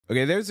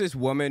Okay, there's this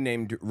woman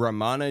named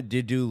Romana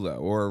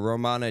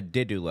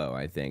Didulo,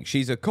 I think.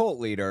 She's a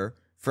cult leader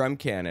from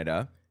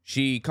Canada.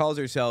 She calls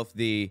herself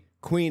the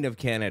Queen of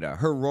Canada,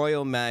 Her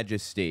Royal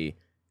Majesty,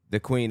 the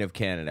Queen of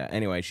Canada.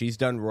 Anyway, she's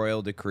done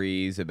royal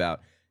decrees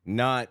about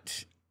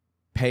not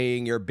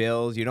paying your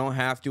bills. You don't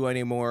have to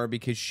anymore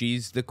because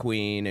she's the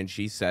queen and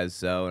she says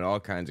so, and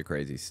all kinds of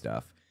crazy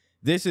stuff.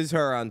 This is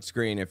her on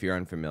screen if you're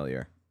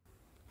unfamiliar.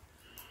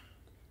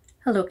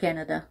 Hello,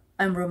 Canada.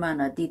 I'm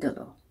Romana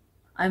Didulo.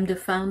 I'm the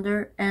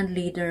founder and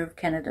leader of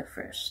Canada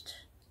First.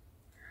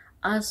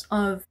 As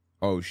of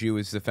she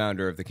was the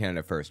founder of the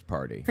Canada First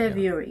Party.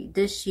 February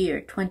this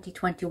year,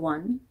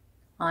 2021,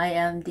 I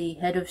am the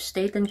head of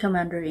state and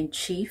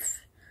commander-in-chief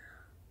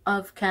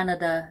of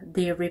Canada,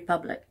 the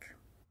Republic.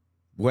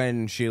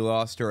 When she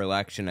lost her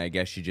election, I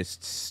guess she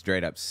just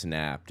straight up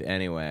snapped.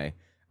 Anyway,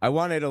 I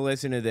wanted to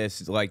listen to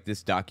this, like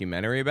this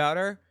documentary about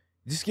her.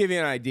 Just give you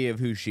an idea of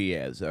who she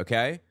is,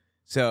 okay?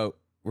 So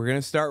we're going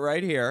to start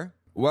right here.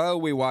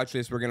 While we watch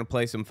this, we're going to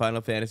play some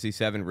Final Fantasy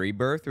VII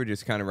Rebirth. We're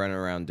just kind of running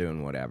around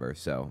doing whatever.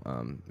 So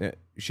it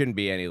shouldn't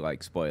be any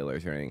like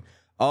spoilers or anything.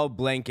 I'll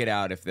blank it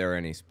out if there are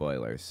any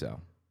spoilers.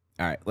 So,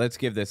 all right, let's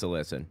give this a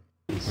listen.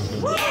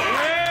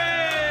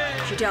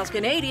 She tells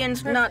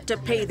Canadians not to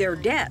pay their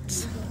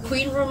debts.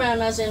 Queen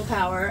Romana's in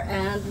power,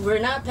 and we're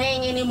not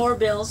paying any more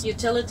bills.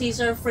 Utilities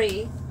are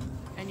free.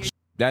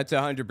 That's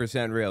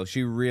 100% real.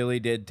 She really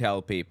did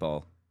tell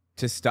people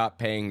to stop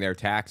paying their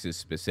taxes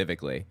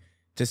specifically,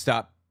 to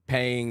stop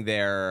paying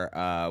their,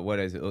 what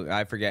is it?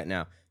 I forget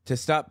now. To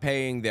stop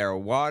paying their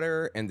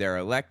water and their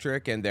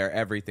electric and their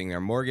everything, their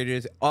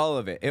mortgages, all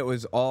of it. It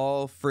was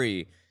all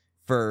free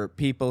for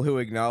people who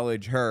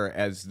acknowledge her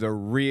as the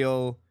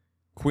real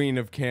Queen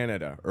of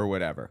Canada or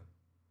whatever.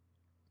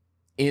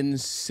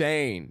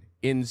 Insane.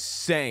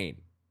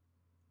 Insane.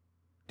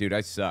 Dude, I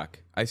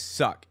suck. I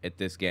suck at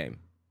this game.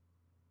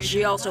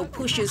 She also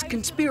pushes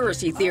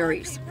conspiracy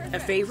theories. A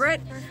favorite?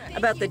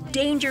 About the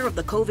danger of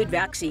the COVID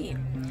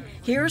vaccine.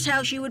 Here's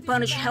how she would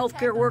punish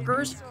healthcare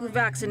workers who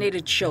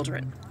vaccinated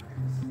children.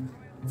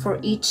 For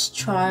each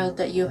child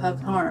that you have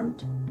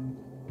harmed,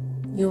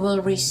 you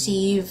will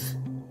receive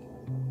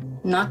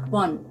not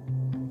one,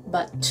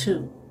 but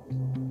 2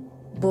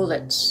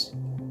 bullets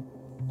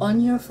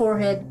on your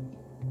forehead.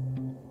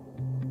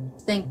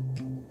 Think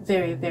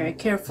very, very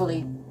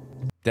carefully.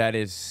 That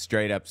is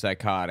straight up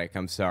psychotic.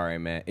 I'm sorry,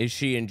 man. Is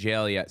she in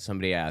jail yet?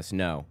 Somebody asked.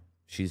 No,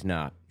 she's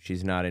not.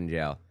 She's not in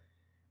jail.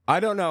 I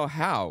don't know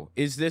how.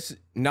 Is this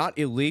not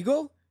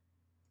illegal?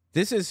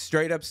 This is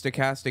straight up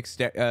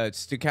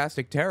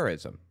stochastic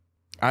terrorism.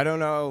 I don't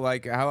know,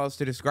 like, how else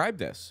to describe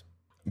this.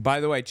 By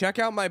the way, check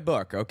out my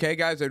book, okay,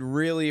 guys? I'd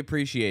really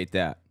appreciate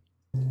that.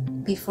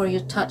 Before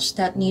you touch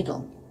that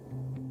needle.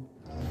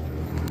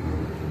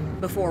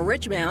 Before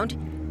Richmond,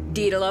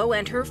 Didulo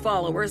and her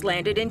followers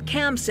landed in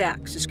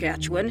Kamsack,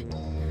 Saskatchewan.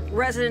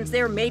 Residents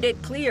there made it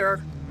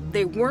clear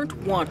they weren't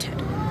wanted.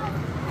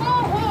 Go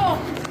home!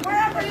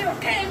 Wherever you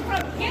came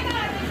from, get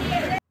out of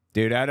here!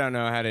 Dude, I don't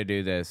know how to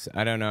do this.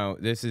 I don't know.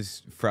 This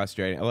is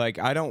frustrating. Like,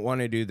 I don't want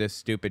to do this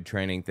stupid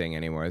training thing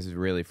anymore. This is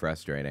really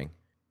frustrating.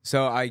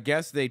 So I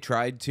guess they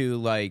tried to,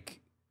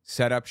 like,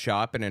 set up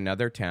shop in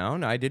another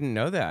town? I didn't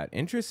know that.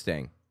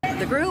 Interesting.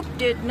 The group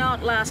did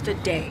not last a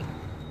day.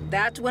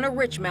 That's when a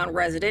Richmond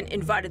resident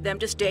invited them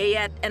to stay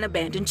at an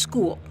abandoned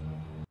school.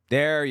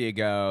 There you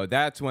go.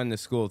 That's when the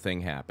school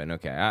thing happened.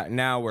 Okay,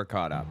 now we're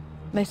caught up.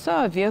 They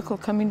saw a vehicle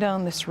coming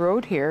down this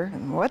road here.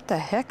 And what the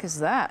heck is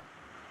that?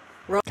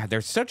 God, they're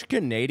such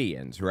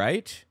Canadians,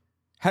 right?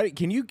 How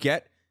can you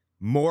get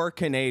more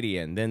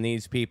Canadian than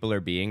these people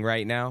are being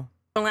right now?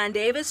 Roland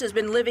Davis has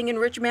been living in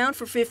Richmond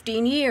for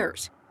 15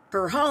 years.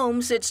 Her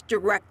home sits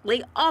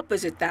directly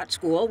opposite that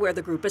school where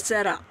the group is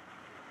set up.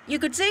 You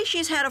could say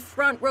she's had a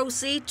front row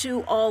seat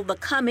to all the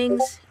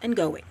comings and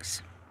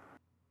goings.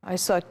 I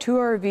saw 2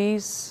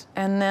 RVs,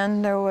 and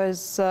then there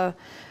was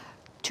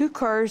 2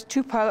 cars,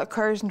 2 pilot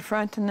cars in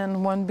front, and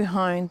then 1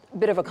 behind.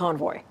 Bit of a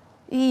convoy.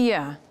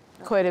 Yeah,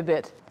 quite a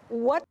bit.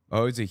 What?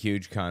 Oh, it's a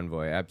huge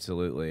convoy,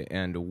 absolutely.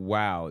 And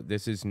wow,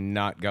 this is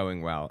not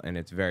going well, and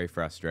it's very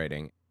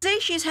frustrating. Say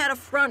she's had a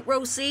front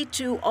row seat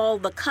to all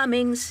the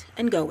comings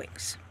and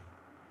goings.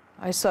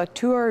 I saw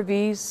 2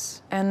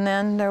 RVs, and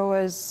then there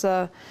was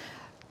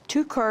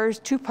 2 cars,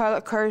 2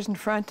 pilot cars in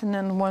front, and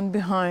then 1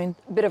 behind.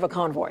 Bit of a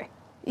convoy.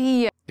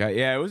 Yeah.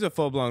 Yeah, it was a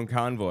full-blown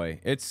convoy.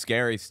 It's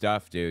scary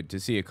stuff, dude, to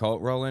see a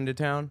cult roll into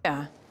town.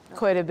 Yeah,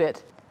 quite a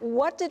bit.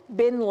 What's it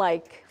been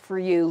like for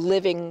you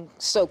living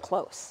so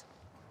close?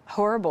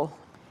 Horrible.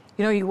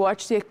 You know, you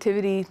watch the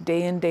activity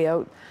day in, day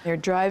out. They're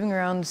driving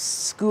around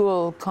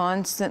school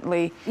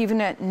constantly,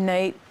 even at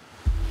night.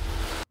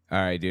 All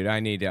right, dude,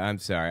 I'm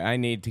sorry. I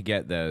need to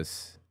get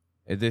those.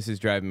 This is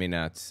driving me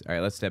nuts. All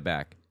right, let's step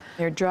back.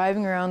 They're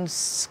driving around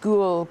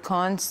school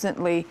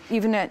constantly,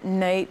 even at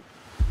night.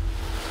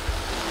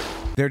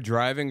 They're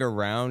driving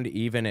around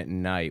even at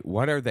night.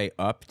 What are they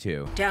up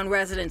to? Town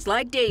residents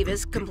like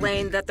Davis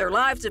complain that their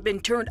lives have been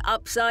turned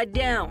upside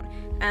down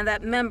and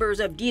that members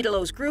of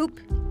Didulo's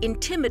group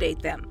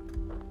intimidate them.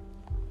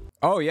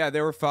 Oh, yeah,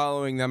 they were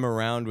following them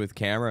around with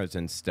cameras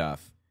and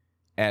stuff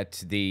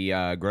at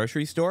the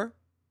grocery store.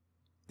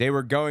 They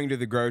were going to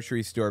the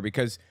grocery store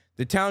because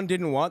the town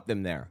didn't want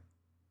them there.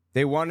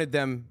 They wanted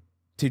them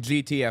to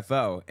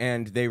GTFO,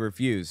 and they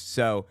refused.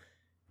 So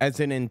as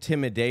an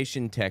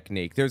intimidation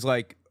technique, there's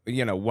like,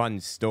 one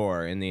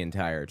store in the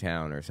entire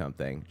town or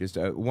something, just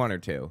one or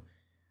two.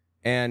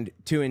 And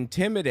to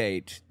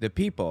intimidate the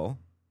people,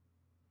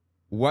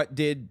 what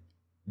did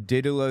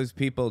Didulo's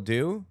people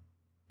do?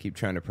 Keep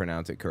trying to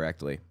pronounce it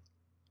correctly.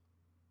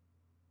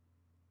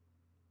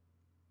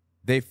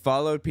 They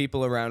followed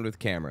people around with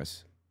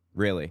cameras.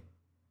 Really.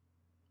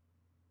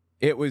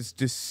 It was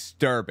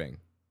disturbing.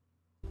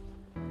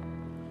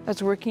 I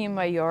was working in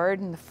my yard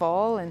in the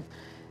fall, and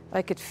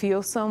I could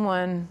feel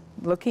someone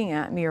looking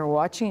at me or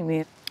watching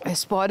me. I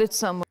spotted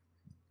someone.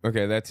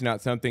 Okay, that's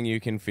not something you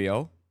can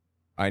feel.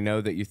 I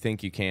know that you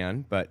think you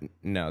can, but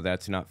no,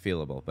 that's not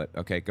feelable. But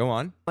okay, go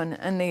on.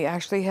 And they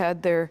actually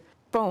had their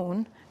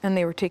phone, and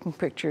they were taking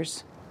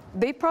pictures.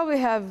 They probably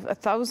have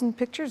 1,000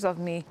 pictures of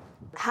me.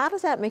 How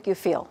does that make you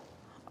feel?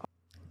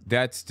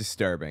 That's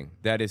disturbing.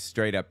 That is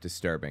straight up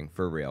disturbing,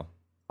 for real.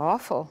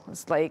 Awful.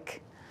 It's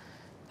like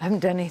I haven't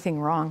done anything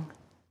wrong.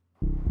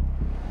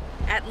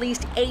 At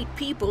least 8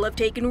 people have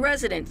taken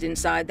residence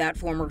inside that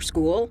former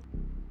school.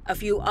 A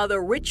few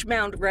other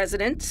Richmond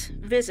residents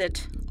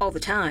visit all the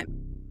time.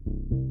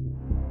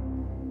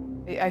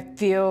 I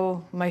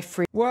feel my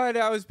freedom. What?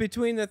 I was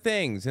between the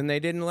things, and they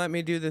didn't let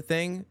me do the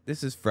thing?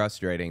 This is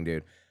frustrating,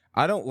 dude.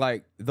 I don't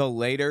like the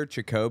later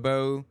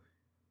Chocobo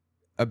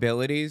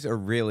abilities are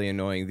really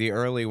annoying. The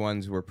early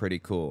ones were pretty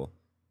cool.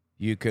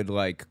 You could,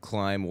 like,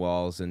 climb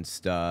walls and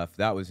stuff.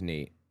 That was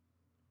neat.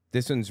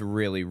 This one's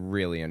really,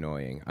 really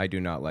annoying. I do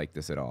not like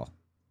this at all.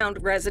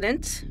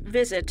 Residents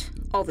visit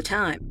all the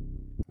time.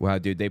 Wow,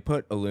 dude, they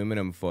put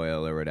aluminum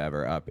foil or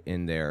whatever up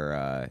in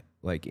their,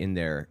 in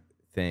their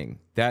thing.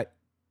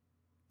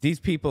 These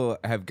people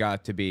have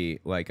got to be,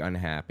 like,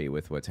 unhappy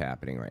with what's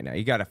happening right now.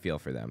 You got to feel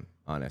for them,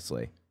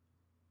 honestly.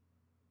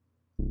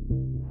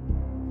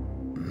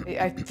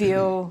 I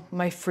feel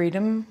my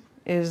freedom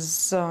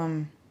is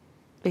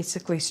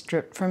basically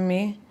stripped from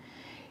me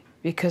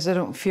because I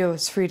don't feel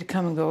as free to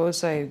come and go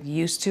as I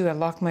used to. I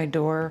lock my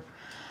door.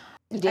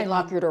 You didn't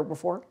lock your door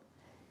before?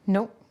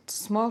 Nope. It's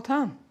a small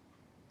town.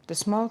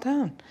 It's a small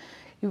town.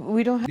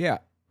 We don't Yeah,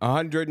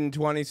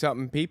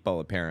 120-something people,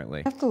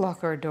 apparently. have to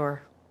lock our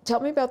door. Tell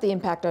me about the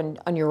impact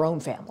on your own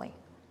family.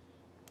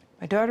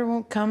 My daughter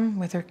won't come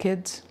with her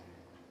kids.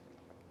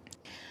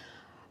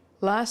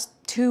 Last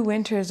 2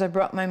 winters, I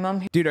brought my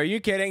mom Dude, are you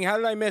kidding? How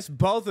did I miss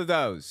both of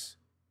those?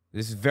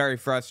 This is very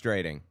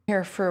frustrating.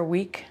 here for a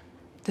week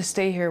to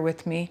stay here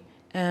with me,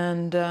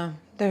 and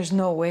there's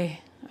no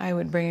way I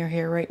would bring her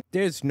here right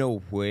There's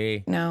no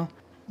way. now.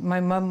 My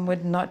mom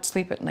would not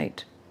sleep at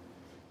night,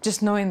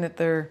 just knowing that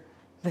they're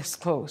this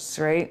close,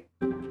 right?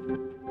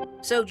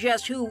 So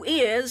just who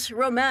is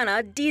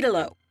Romana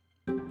Didulo?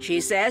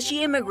 She says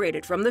she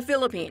immigrated from the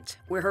Philippines,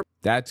 where her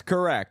That's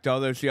correct,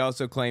 although she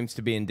also claims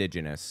to be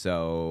indigenous.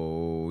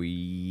 So,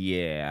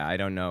 yeah, I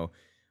don't know.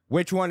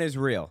 Which one is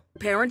real?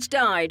 parents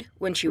died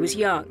when she was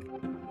young.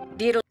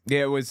 Didulo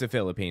Yeah, it was the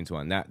Philippines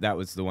one. That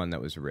was the one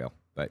that was real.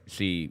 But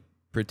she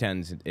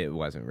pretends it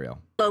wasn't real.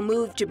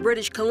 moved to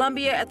British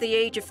Columbia at the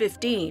age of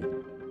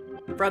 15.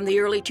 From the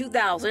early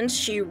 2000s,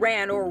 she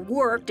ran or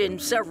worked in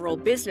several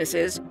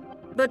businesses,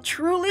 but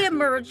truly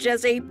emerged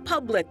as a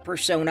public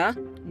persona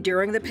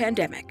during the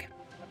pandemic.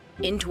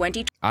 In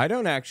 2020, I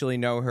don't actually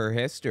know her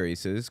history,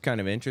 so this is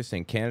kind of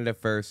interesting. Canada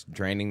First,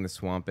 draining the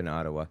swamp in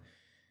Ottawa.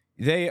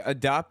 They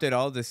adopted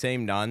all the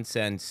same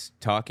nonsense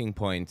talking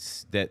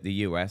points that the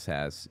U.S.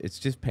 has. It's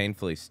just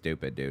painfully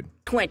stupid, dude.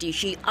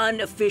 she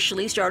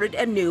unofficially started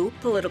a new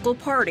political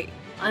party.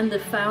 I'm the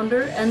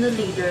founder and the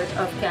leader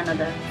of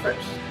Canada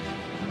First.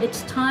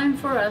 It's time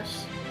for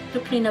us to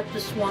clean up the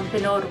swamp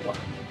in Ottawa.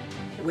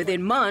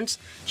 Within months,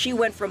 she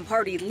went from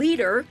party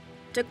leader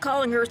to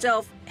calling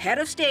herself head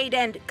of state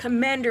and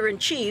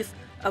commander-in-chief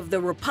of the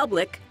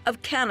Republic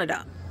of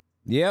Canada.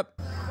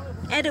 Yep.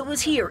 And it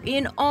was here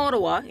in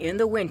Ottawa in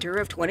the winter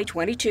of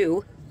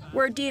 2022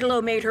 where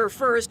Didulo made her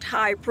first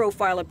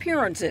high-profile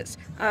appearances,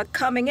 a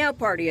coming-out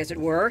party, as it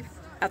were,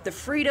 at the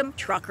Freedom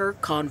Trucker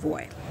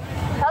Convoy.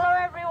 Hello,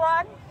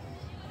 everyone.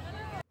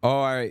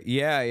 Oh,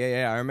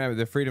 yeah. I remember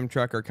the Freedom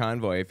Trucker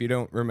Convoy. If you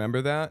don't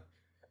remember that,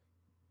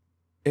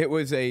 it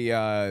was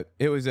a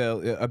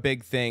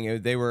big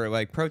thing. They were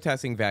like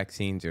protesting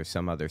vaccines or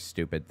some other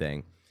stupid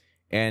thing,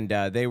 and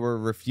they were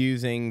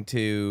refusing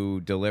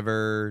to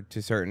deliver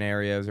to certain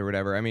areas or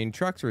whatever. I mean,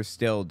 trucks were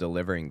still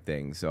delivering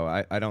things, so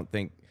I don't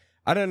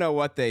know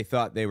what they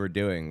thought they were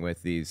doing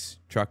with these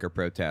trucker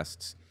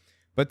protests,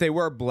 but they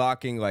were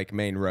blocking like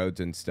main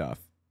roads and stuff,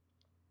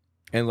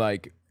 and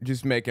like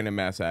just making a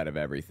mess out of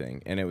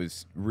everything, and it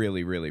was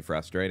really, really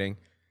frustrating.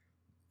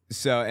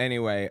 So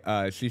anyway,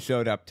 she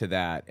showed up to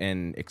that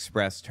and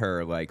expressed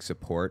her like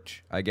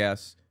support, I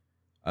guess,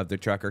 of the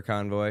trucker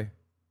convoy.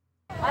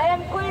 I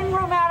am Queen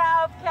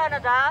Romana of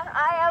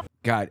Canada.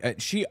 God,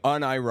 she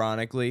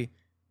unironically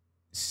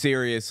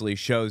seriously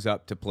shows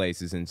up to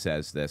places and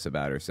says this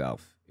about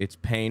herself. It's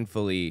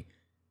painfully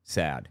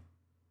sad.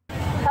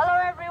 Hello,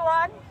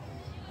 everyone.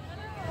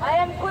 I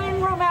am Queen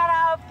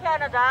Romana of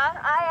Canada.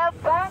 I am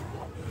backed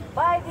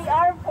by the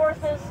Armed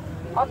Forces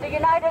of the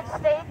United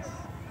States.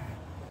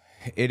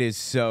 It is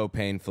so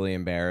painfully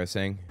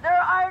embarrassing. There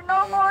are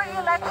no more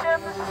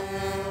elections,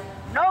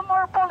 no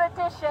more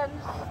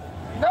politicians,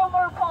 no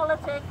more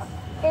politics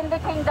in the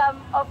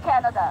Kingdom of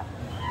Canada.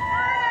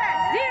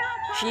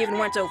 She even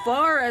went so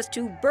far as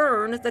to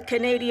burn the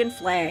Canadian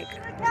flag.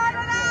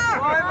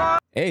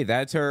 Hey,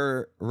 that's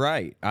her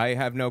right. I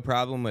have no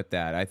problem with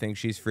that. I think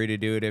she's free to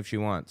do it if she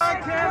wants.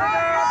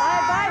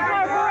 Bye-bye,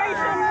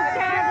 Corporation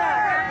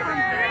Canada.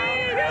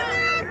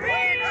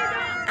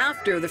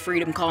 After the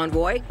Freedom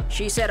Convoy,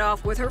 she set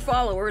off with her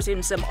followers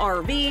in some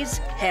RVs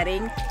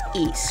heading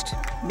east,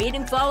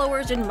 meeting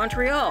followers in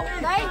Montreal,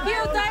 Thank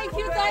you, thank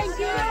you, thank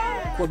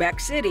you. Quebec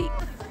City,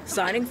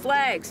 signing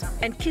flags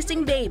and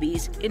kissing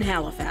babies in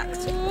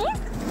Halifax.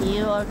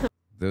 You are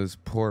Those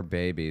poor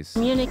babies.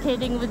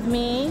 communicating with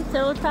me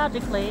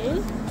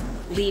telepathically.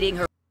 Leading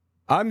her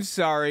I'm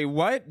sorry,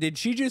 what? Did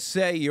she just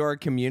say you're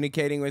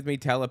communicating with me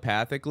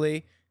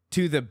telepathically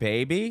to the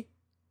baby?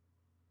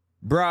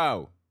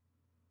 Bro,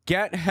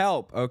 get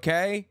help,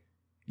 okay?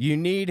 You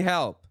need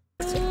help.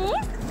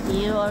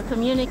 You are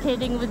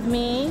communicating with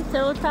me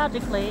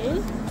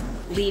telepathically.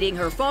 leading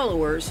her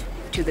followers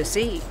to the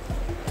sea.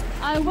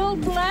 I will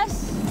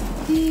bless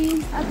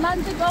the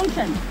Atlantic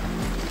Ocean.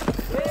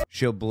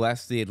 She'll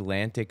bless the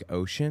Atlantic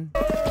Ocean?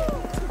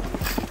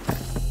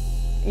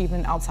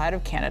 Even outside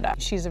of Canada,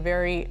 she's a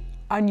very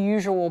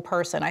unusual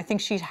person. I think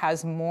she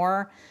has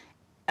more,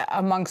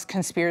 amongst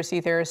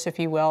conspiracy theorists, if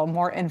you will,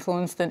 more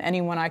influence than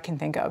anyone I can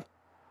think of.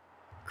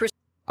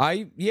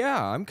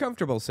 I'm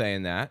comfortable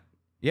saying that.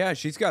 Yeah,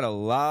 she's got a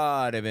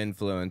lot of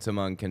influence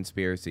among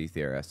conspiracy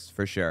theorists,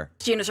 for sure.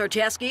 Christina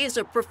Sarteski is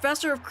a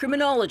professor of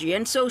criminology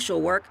and social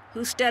work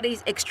who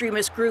studies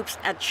extremist groups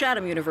at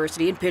Chatham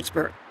University in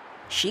Pittsburgh.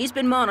 She's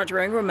been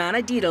monitoring Romana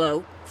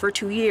Didulo for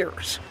 2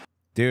 years.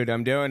 Dude,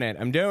 I'm doing it.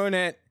 I'm doing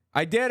it.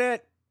 I did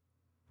it.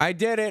 I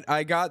did it.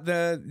 I got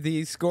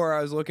the score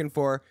I was looking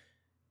for.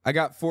 I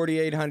got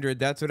 4,800.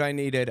 That's what I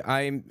needed.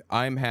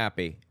 I'm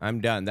happy. I'm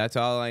done. That's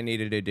all I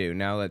needed to do.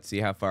 Now let's see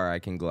how far I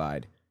can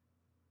glide.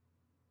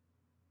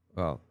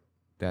 Well,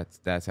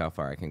 that's how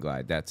far I can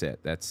glide. That's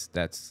it. That's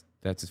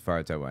as far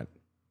as I went.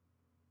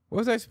 What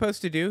was I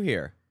supposed to do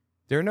here?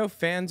 There are no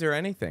fans or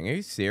anything. Are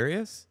you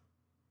serious?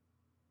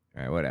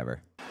 All right,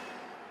 whatever.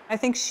 I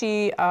think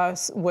she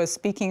was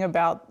speaking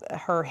about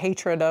her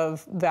hatred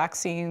of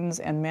vaccines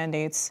and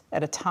mandates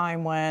at a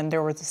time when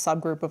there was a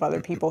subgroup of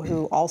other people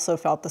who also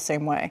felt the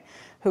same way,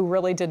 who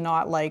really did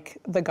not like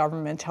the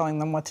government telling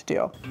them what to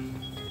do.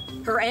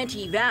 Her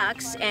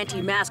anti-vax,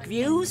 anti-mask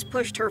views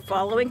pushed her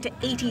following to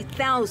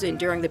 80,000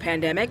 during the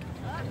pandemic.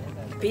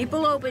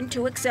 People open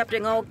to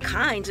accepting all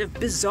kinds of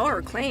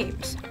bizarre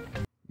claims.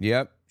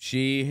 Yep,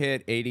 she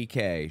hit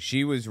 80K.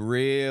 She was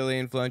really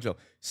influential.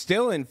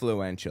 Still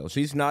influential.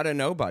 She's not a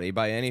nobody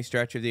by any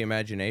stretch of the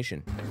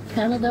imagination.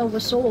 Canada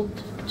was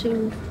sold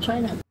to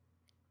China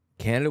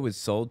Canada was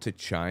sold to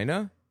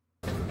China?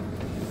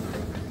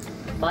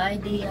 by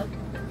the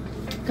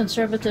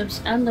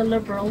conservatives and the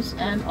liberals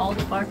and all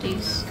the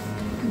parties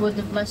with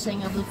the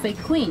blessing of the fake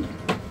queen.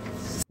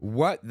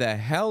 What the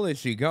hell is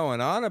she going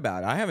on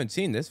about? I haven't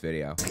seen this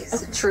video.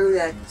 Is it true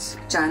that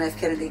John F.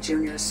 Kennedy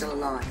Jr. is still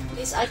alive?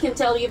 This I can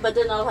tell you, but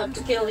then I'll have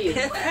to kill you.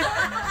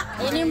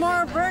 Any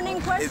more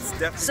burning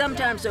questions?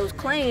 Sometimes those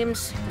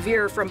claims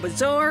veer from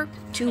bizarre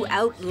to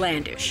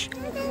outlandish.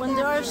 When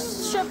there are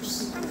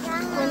ships,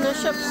 when the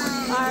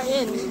ships are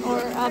in or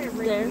up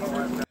there.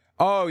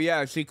 Oh,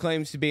 yeah, she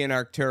claims to be an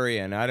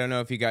Arcturian. I don't know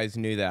if you guys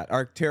knew that.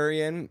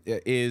 Arcturian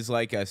is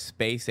like a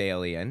space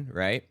alien,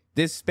 right?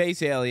 This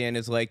space alien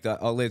is like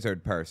a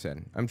lizard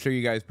person. I'm sure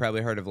you guys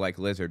probably heard of like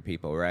lizard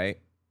people, right?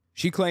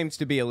 She claims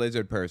to be a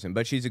lizard person,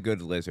 but she's a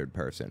good lizard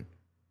person.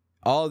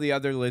 All the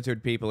other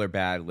lizard people are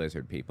bad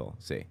lizard people,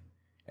 see?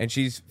 And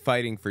she's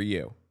fighting for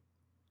you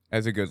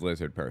as a good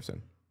lizard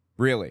person.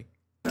 Really.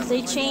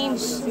 They change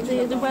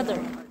the weather.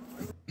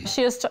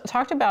 She has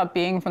talked about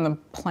being from the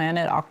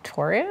planet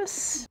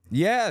Arcturus.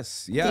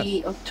 Yes, yes.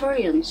 The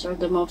Arcturians are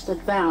the most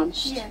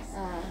advanced,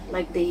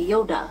 like the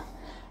Yoda.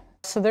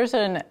 So there's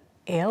an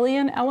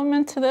alien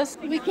element to this.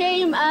 We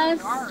came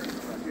as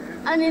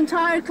an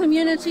entire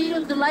community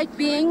of the light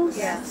beings,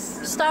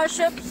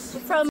 starships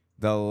from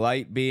The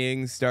light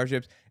beings,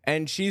 starships.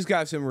 And she's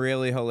got some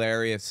really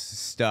hilarious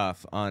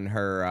stuff on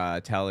her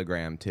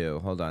Telegram, too.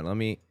 Hold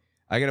on,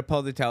 I gotta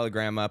pull the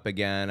Telegram up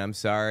again. I'm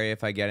sorry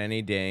if I get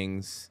any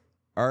dings.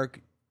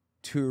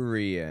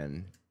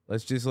 Arcturian.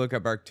 Let's just look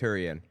up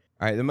Arcturian.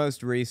 All right, the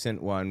most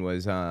recent one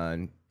was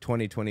on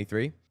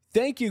 2023.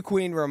 Thank you,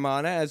 Queen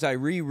Romana. As I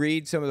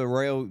reread some of the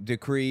royal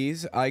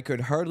decrees, I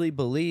could hardly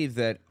believe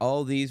that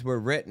all these were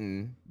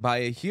written by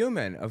a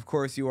human. Of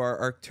course, you are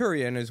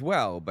Arcturian as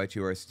well, but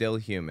you are still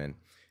human.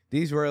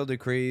 These royal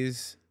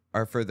decrees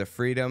are for the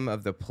freedom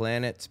of the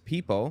planet's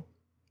people.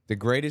 The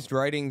greatest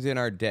writings in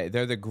our day.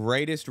 They're the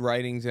greatest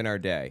writings in our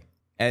day.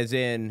 as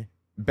in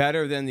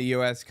better than the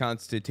U.S.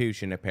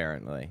 Constitution,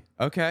 apparently.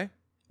 Okay,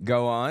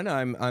 go on.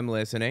 I'm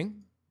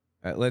listening.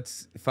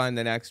 Let's find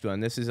the next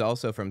one. This is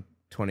also from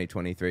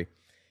 2023.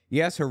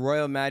 Yes, Her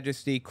Royal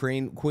Majesty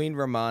Queen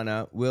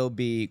Romana will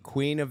be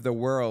queen of the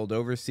world,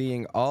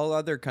 overseeing all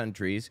other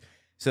countries,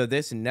 so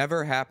this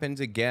never happens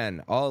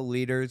again. All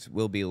leaders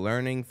will be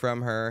learning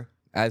from her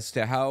as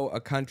to how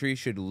a country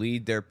should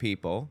lead their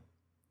people.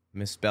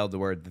 Misspelled the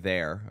word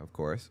there, of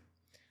course.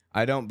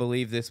 I don't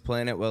believe this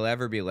planet will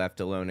ever be left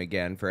alone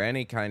again for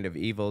any kind of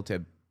evil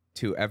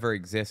to ever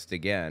exist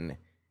again.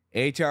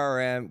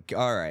 HRM,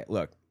 all right,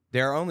 look,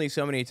 there are only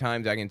so many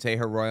times I can say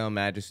Her Royal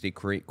Majesty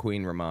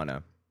Queen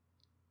Romana.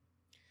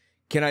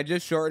 Can I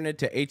just shorten it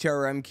to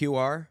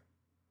HRMQR?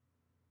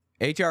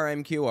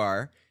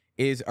 HRMQR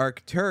is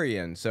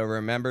Arcturian, so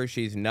remember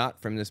she's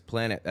not from this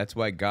planet. That's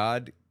why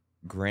God,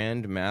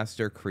 Grand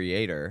Master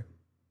Creator,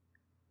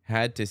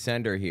 had to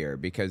send her here,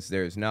 because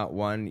there's not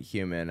one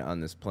human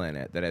on this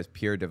planet that has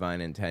pure divine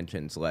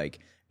intentions like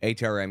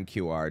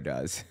HRMQR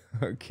does.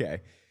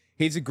 Okay.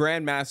 He's a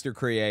Grand Master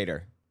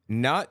Creator.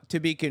 Not to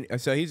be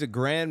so he's a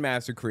Grand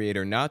Master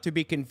Creator, not to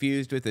be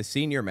confused with a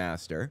Senior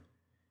Master,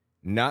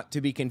 not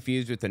to be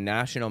confused with a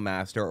National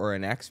Master or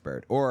an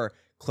Expert, or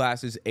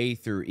classes A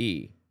through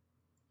E,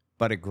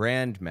 but a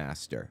Grand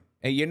Master.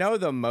 And you know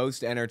the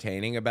most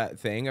entertaining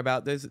thing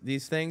about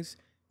these things?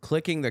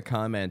 Clicking the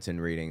comments and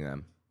reading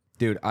them.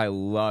 Dude, I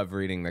love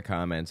reading the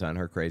comments on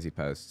her crazy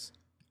posts.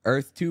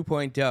 Earth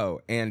 2.0,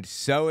 and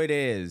so it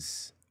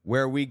is.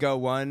 Where we go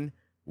one,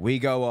 we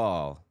go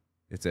all.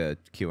 It's a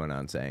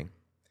QAnon saying.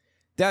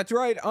 That's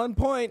right, on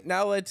point.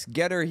 Now let's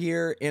get her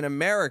here in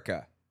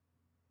America.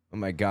 Oh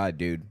my God,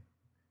 dude.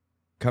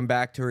 Come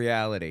back to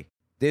reality.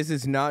 This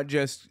is not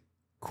just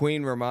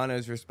Queen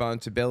Romana's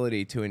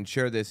responsibility to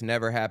ensure this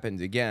never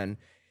happens again.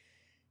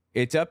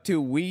 It's up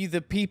to we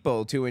the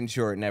people to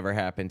ensure it never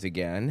happens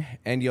again,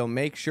 and you'll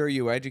make sure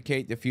you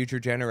educate the future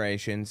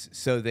generations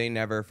so they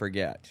never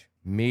forget.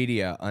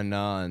 Media,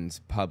 Anons,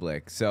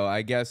 public. So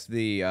I guess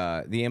the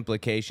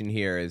implication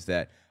here is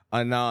that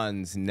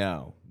Anons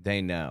know.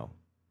 They know.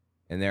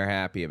 And they're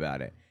happy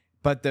about it.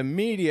 But the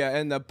media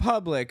and the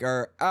public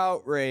are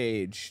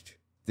outraged.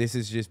 This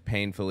is just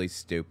painfully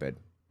stupid.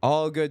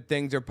 All good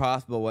things are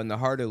possible when the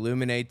heart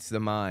illuminates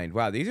the mind.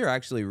 Wow, these are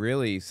actually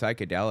really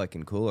psychedelic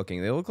and cool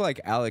looking. They look like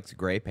Alex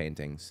Gray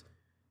paintings.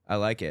 I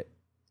like it.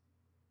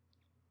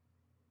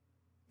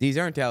 These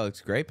aren't Alex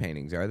Gray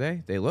paintings, are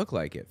they? They look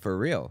like it, for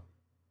real.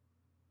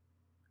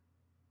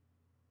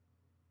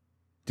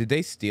 Did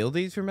they steal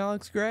these from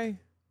Alex Gray?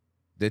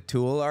 The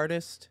Tool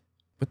artist?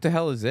 What the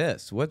hell is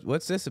this?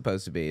 What's this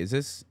supposed to be? Is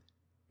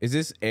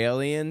this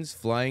aliens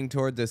flying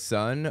toward the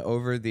sun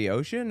over the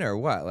ocean or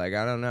what? Like,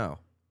 I don't know.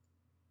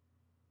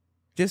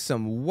 Just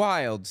some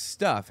wild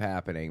stuff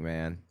happening,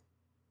 man.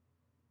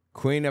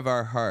 Queen of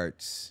our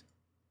hearts.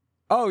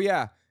 Oh,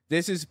 yeah.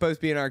 This is supposed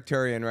to be an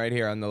Arcturian right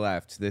here on the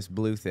left. This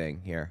blue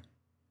thing here.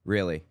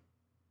 Really.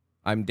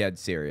 I'm dead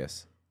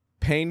serious.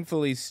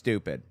 Painfully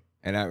stupid.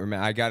 And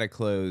I gotta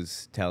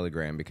close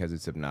Telegram because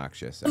it's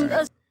obnoxious. All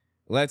right.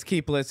 Let's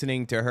keep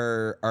listening to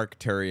her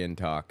Arcturian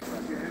talk.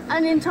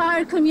 An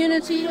entire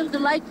community of the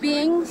light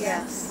beings.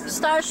 Yes.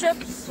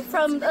 Starships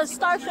and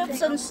star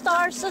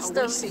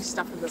systems. See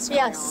stuff in the sky.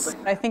 Yes.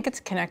 I think it's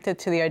connected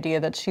to the idea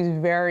that she's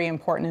very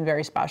important and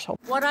very special.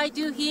 What I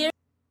do here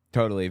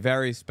Totally.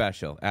 Very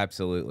special.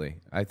 Absolutely.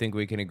 I think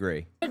we can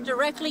agree.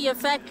 directly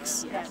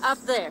affects up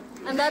there.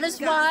 And that is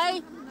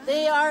why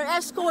they are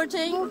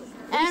escorting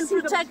and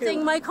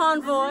protecting my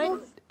convoy.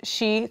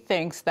 She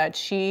thinks that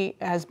she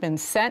has been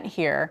sent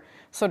here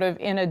sort of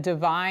in a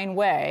divine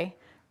way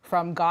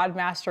from God,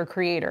 Master,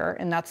 Creator,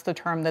 and that's the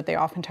term that they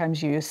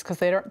oftentimes use because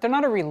they're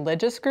not a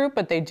religious group,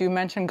 but they do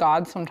mention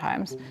God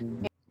sometimes.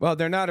 Well,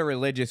 they're not a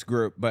religious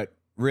group, but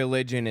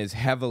religion is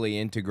heavily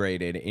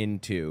integrated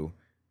into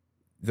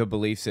the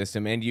belief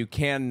system, and you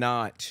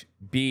cannot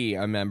be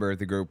a member of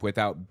the group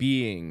without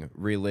being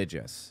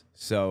religious.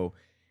 So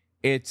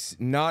it's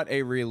not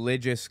a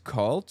religious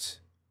cult,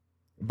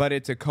 but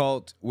it's a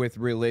cult with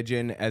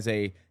religion as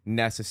a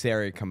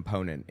necessary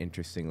component,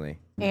 interestingly.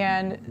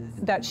 And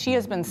that she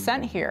has been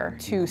sent here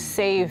to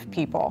save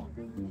people.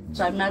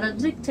 So I'm not a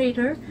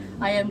dictator.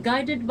 I am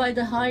guided by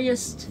the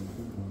highest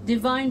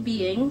divine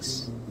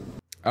beings.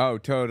 Oh,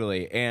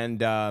 totally.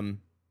 And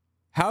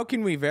how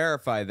can we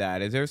verify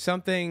that? Is there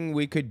something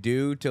we could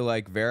do to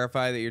like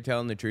verify that you're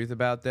telling the truth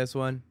about this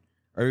one?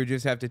 Or you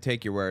just have to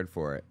take your word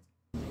for it?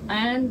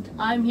 And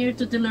I'm here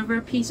to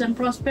deliver peace and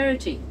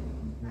prosperity.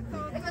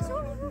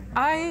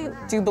 I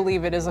do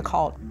believe it is a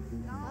cult.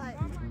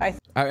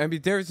 I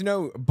mean, there's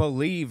no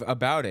believe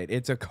about it.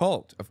 It's a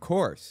cult, of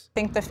course.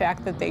 I think the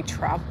fact that they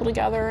travel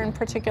together in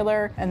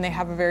particular, and they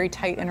have a very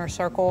tight inner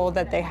circle,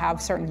 that they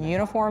have certain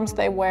uniforms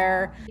they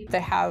wear, they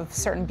have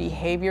certain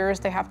behaviors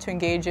they have to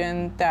engage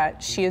in,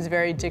 that she is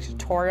very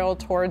dictatorial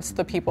towards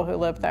the people who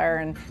live there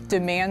and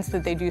demands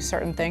that they do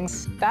certain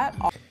things.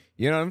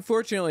 You know,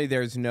 unfortunately,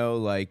 there's no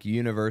like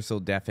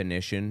universal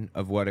definition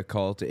of what a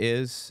cult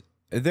is.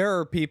 There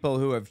are people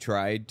who have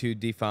tried to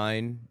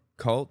define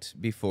cult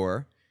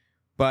before,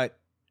 but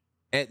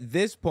At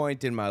this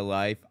point in my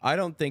life, I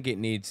don't think it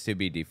needs to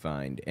be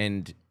defined.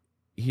 And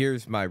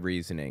here's my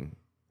reasoning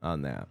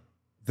on that.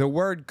 The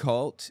word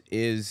cult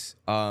is,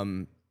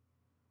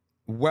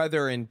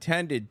 whether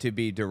intended to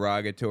be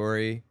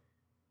derogatory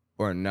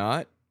or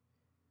not,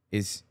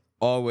 is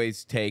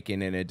always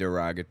taken in a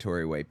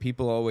derogatory way.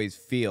 People always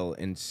feel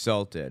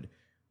insulted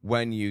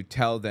when you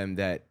tell them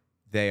that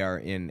they are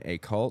in a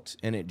cult,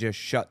 and it just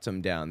shuts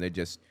them down. They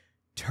just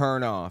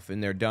turn off,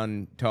 and they're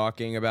done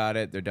talking about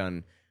it. They're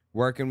done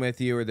working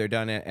with you, or they're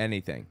done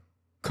anything.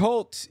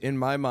 Cult, in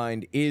my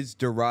mind, is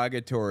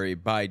derogatory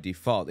by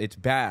default. It's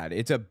bad.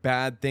 It's a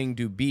bad thing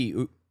to be.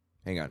 Ooh,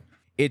 hang on.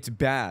 It's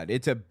bad.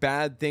 It's a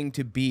bad thing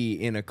to be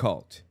in a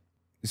cult.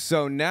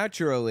 So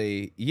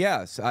naturally,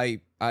 yes,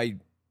 I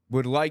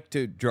would like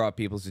to draw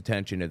people's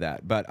attention to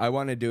that, but I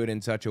want to do it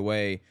in such a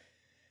way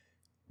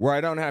where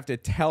I don't have to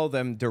tell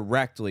them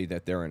directly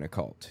that they're in a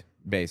cult,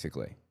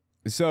 basically.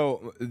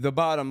 So the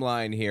bottom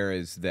line here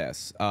is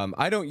this.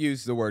 I don't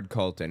use the word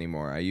cult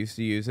anymore. I used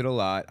to use it a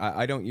lot.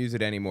 I don't use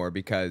it anymore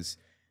because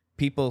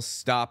people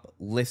stop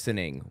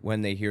listening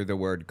when they hear the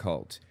word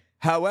cult.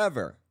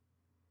 However,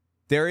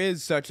 there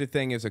is such a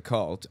thing as a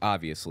cult,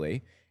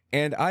 obviously,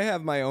 and I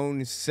have my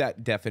own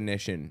set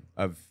definition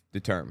of the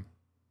term.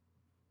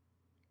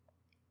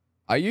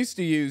 I used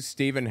to use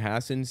Stephen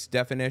Hassan's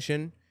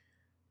definition,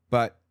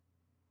 but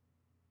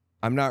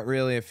I'm not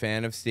really a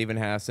fan of Stephen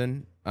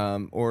Hassan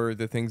or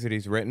the things that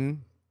he's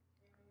written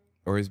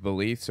or his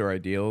beliefs or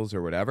ideals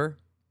or whatever.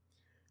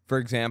 For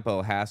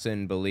example,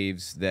 Hassan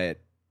believes that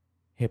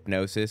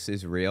hypnosis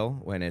is real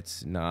when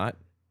it's not.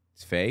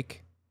 It's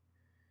fake.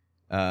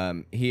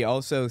 He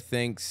also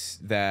thinks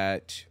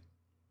that,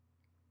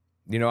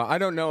 you know, I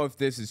don't know if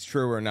this is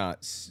true or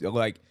not.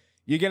 Like,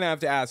 you're going to have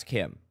to ask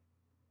him.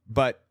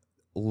 But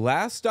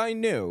last I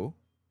knew,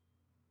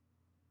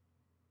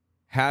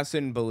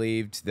 Hassan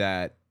believed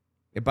that,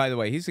 by the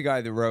way, he's the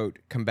guy that wrote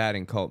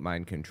Combating Cult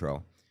Mind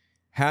Control.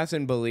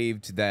 Hassan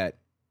believed that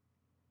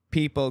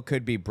people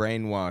could be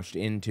brainwashed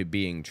into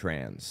being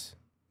trans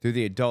through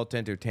the adult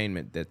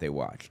entertainment that they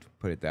watched.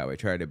 Put it that way.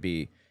 Try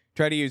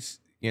to use,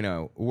 you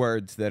know,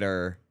 words that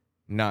are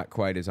not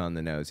quite as on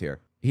the nose here.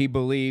 He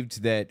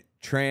believed that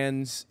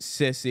trans,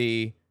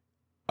 sissy,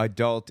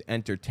 adult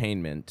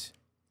entertainment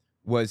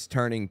was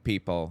turning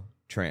people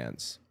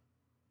trans.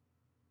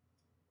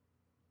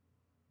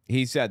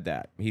 He said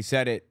that. He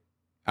said it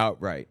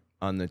outright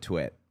on the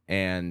twit,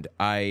 and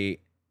I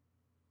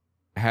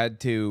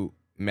had to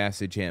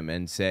message him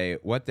and say,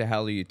 what the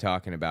hell are you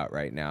talking about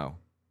right now?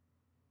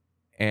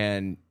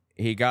 And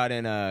he got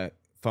in a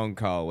phone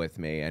call with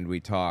me, and we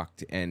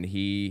talked, and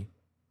he,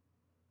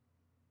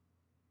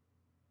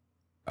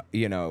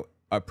 you know,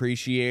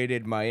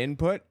 appreciated my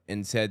input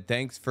and said,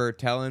 thanks for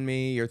telling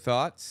me your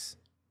thoughts.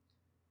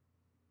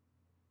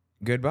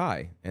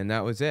 Goodbye. And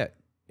that was it.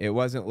 It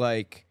wasn't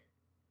like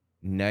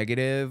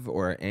negative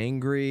or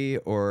angry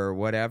or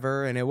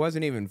whatever, and it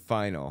wasn't even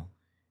final.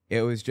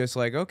 It was just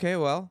like, okay,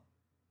 well,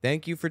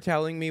 thank you for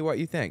telling me what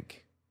you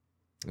think.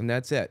 And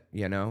that's it,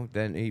 you know?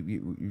 Then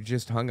you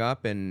just hung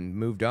up and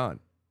moved on.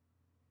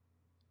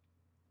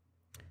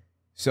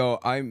 So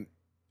I'm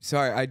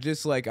sorry, I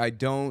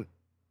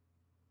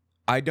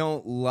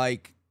don't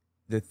like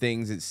the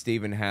things that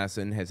Stephen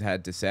Hassan has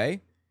had to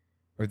say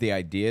or the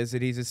ideas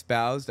that he's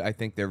espoused. I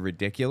think they're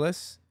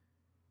ridiculous.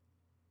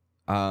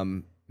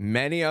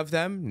 Many of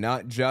them,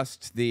 not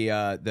just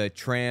the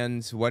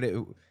trans,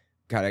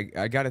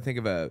 I got to think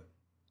of a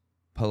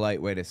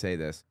polite way to say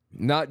this.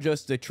 Not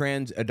just the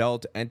trans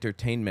adult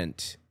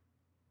entertainment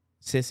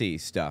sissy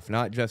stuff,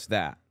 not just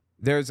that.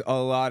 There's a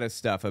lot of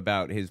stuff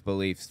about his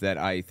beliefs that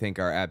I think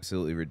are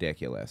absolutely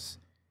ridiculous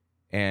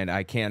and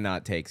I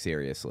cannot take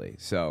seriously.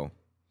 So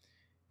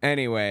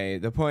anyway,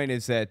 the point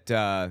is that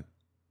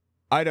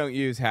I don't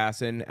use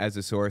Hassan as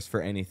a source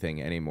for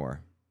anything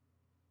anymore.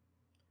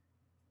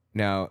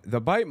 Now, the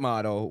BITE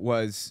model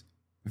was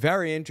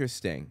very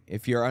interesting.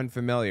 If you're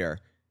unfamiliar,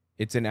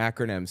 it's an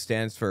acronym,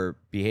 stands for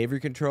behavior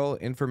control,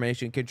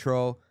 information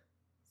control,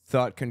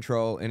 thought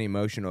control, and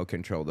emotional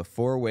control. The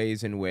 4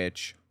 ways in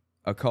which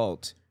a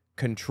cult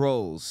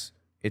controls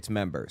its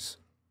members.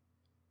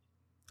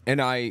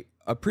 And I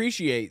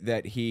appreciate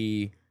that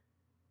he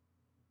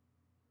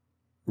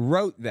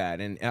wrote that,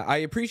 and I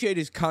appreciate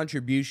his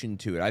contribution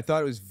to it. I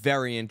thought it was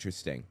very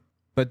interesting.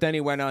 But then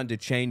he went on to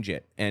change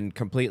it and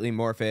completely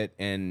morph it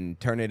and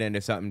turn it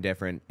into something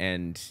different,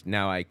 and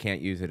now I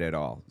can't use it at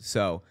all.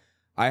 So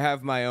I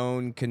have my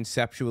own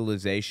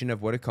conceptualization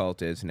of what a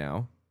cult is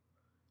now.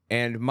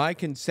 And my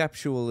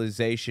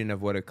conceptualization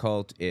of what a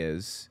cult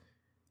is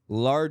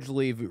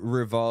largely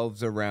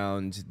revolves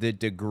around the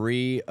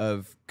degree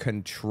of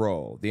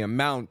control, the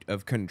amount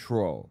of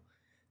control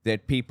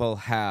that people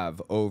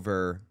have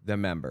over the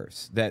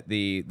members, that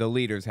the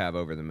leaders have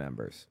over the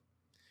members.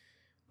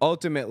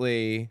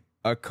 Ultimately,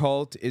 a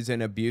cult is an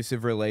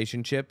abusive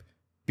relationship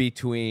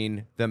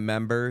between the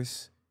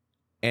members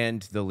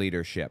and the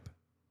leadership.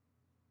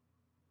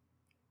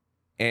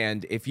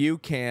 And if you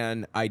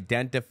can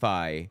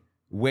identify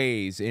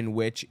ways in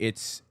which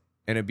it's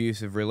an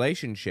abusive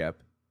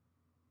relationship,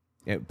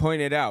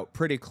 pointed out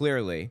pretty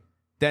clearly,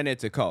 then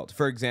it's a cult.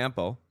 For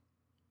example,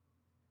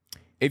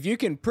 if you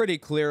can pretty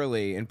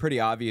clearly and pretty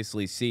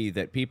obviously see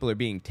that people are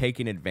being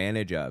taken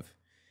advantage of,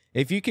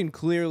 if you can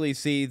clearly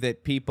see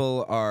that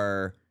people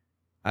are,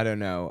 I don't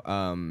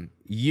know,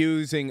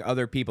 using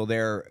other people,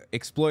 they're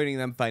exploiting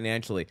them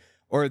financially,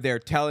 or they're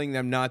telling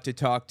them not to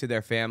talk to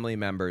their family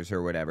members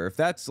or whatever. If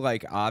that's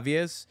like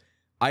obvious,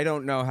 I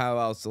don't know how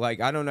else, like,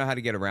 I don't know how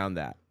to get around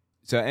that.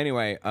 So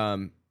anyway,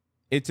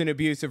 it's an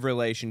abusive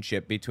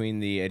relationship between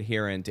the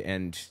adherent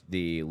and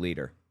the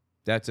leader.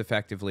 That's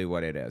effectively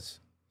what it is.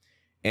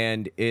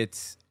 And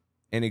it's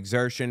an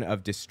exertion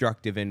of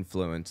destructive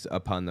influence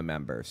upon the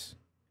members.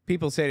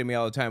 People say to me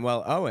all the time,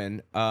 well,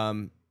 Owen,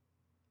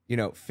 you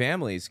know,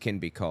 families can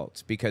be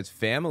cults because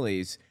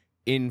families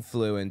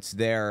influence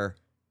their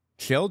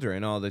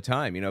children all the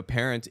time. You know,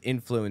 parents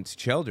influence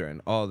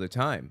children all the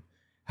time.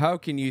 How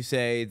can you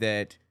say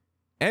that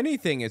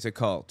anything is a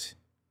cult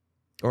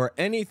or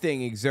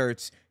anything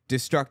exerts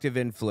destructive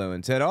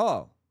influence at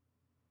all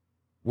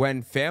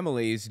when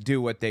families do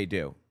what they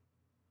do?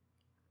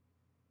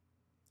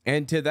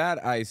 And to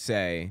that I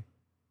say,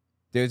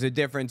 there's a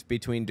difference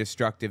between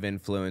destructive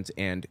influence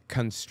and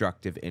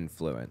constructive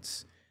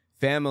influence.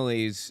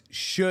 Families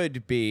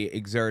should be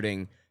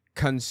exerting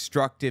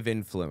constructive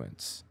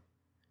influence.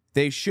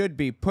 They should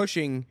be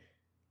pushing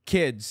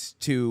kids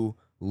to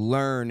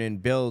learn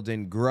and build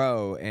and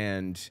grow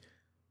and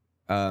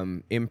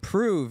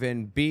improve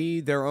and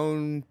be their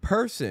own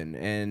person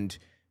and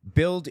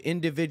build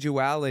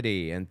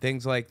individuality and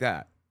things like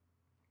that.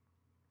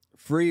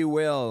 Free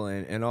will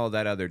and all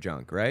that other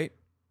junk, right?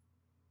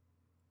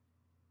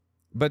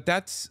 But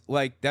that's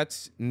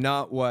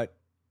not what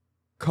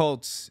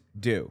cults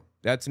do.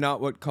 That's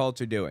not what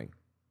cults are doing.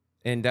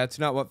 And that's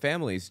not what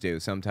families do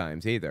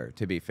sometimes either,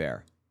 to be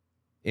fair.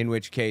 In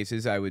which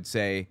cases, I would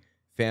say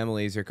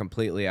families are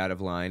completely out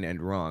of line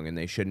and wrong, and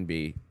they shouldn't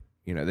be,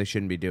 you know, they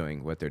shouldn't be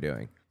doing what they're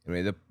doing.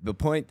 Anyway, the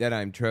point that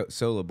I'm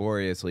so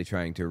laboriously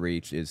trying to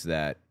reach is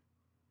that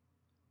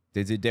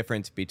there's a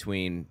difference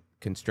between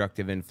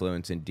constructive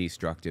influence and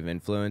destructive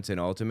influence, and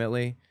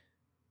ultimately,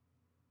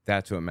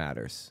 that's what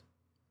matters.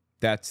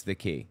 That's the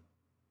key.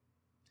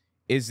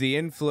 Is the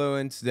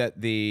influence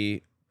that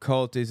the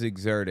cult is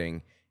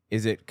exerting,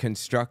 is it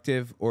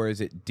constructive or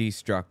is it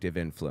destructive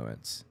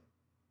influence?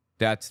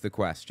 That's the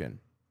question.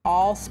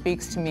 All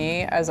speaks to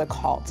me as a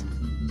cult.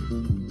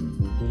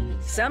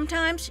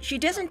 Sometimes she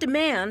doesn't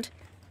demand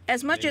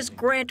as much as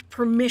grant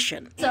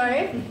permission.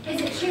 Sorry?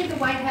 Is it true the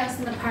White House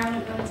and the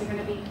Parliament buildings are going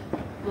to be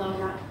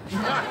blown up?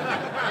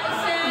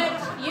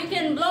 I said you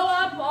can blow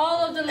up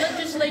all of the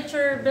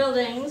legislature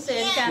buildings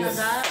in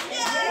Canada.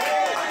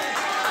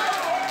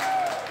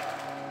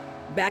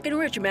 Back in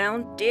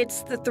Richmond,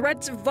 it's the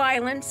threats of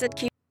violence that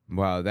keep...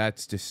 Wow,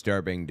 that's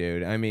disturbing,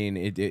 dude. I mean,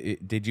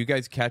 did you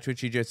guys catch what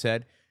she just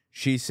said?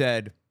 She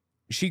said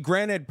she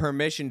granted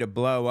permission to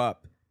blow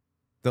up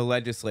the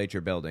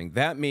legislature building.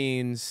 That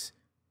means...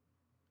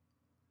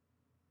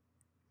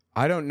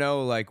 I don't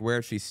know, like,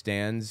 where she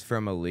stands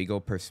from a legal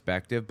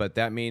perspective, but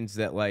that means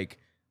that, like,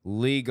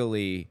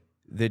 legally,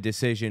 the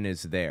decision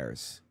is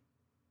theirs.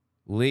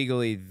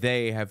 Legally,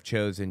 they have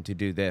chosen to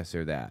do this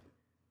or that.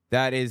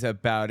 That is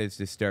about as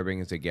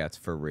disturbing as it gets,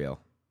 for real.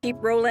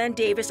 Keep Roland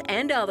Davis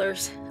and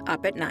others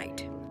up at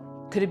night.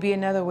 Could it be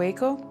another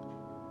Waco?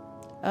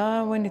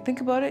 When you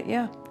think about it,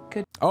 yeah,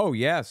 could. Oh,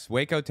 yes.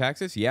 Waco,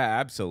 Texas? Yeah,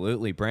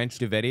 absolutely. Branch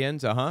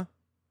Davidians,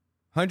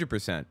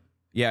 100%.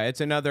 Yeah, it's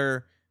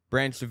another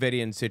Branch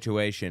Davidian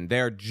situation.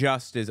 They're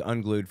just as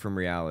unglued from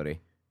reality.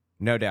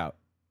 No doubt.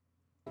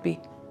 You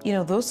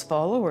know, those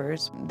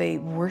followers, they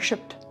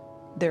worshipped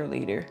their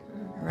leader,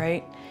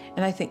 right?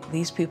 And I think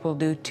these people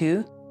do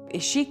too.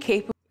 Is she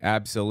capable?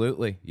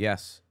 Absolutely,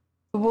 yes.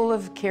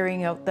 Of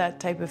carrying out that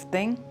type of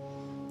thing?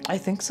 I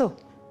think so.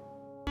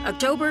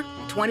 October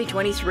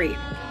 2023.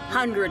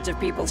 Hundreds of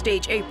people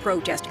stage a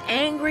protest,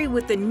 angry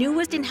with the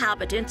newest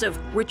inhabitants of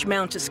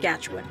Richmond,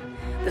 Saskatchewan.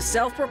 The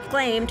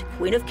self-proclaimed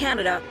Queen of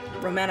Canada,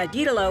 Romana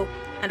Didulo,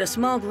 and a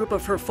small group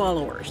of her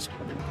followers.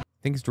 I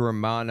think it's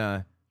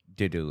Romana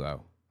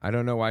Didulo. I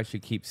don't know why she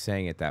keeps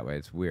saying it that way.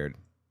 It's weird.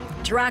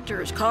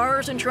 Tractors,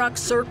 cars, and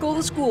trucks circle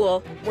the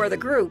school where the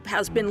group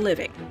has been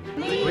living.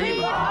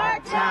 Leave our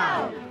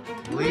town!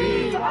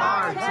 Leave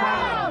our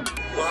town!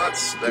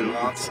 Lots and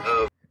lots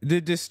of... The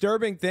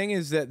disturbing thing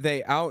is that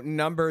they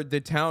outnumbered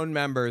the town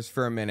members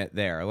for a minute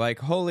there. Like,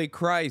 holy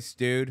Christ,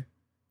 dude.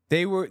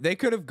 They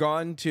could have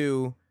gone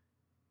to,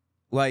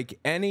 like,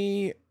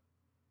 any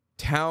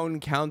town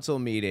council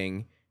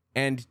meeting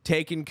and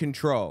taken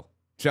control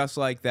just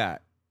like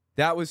that.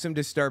 That was some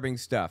disturbing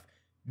stuff.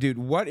 Dude,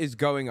 what is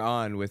going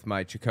on with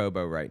my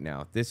Chocobo right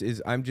now?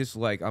 I'm just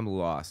like, I'm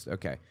lost.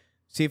 Okay.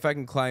 See if I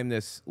can climb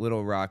this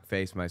little rock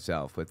face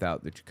myself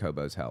without the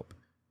Chocobo's help.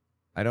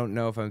 I don't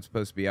know if I'm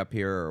supposed to be up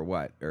here or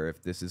what, or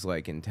if this is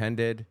like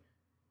intended.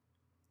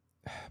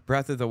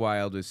 Breath of the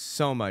Wild was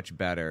so much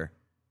better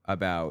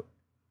about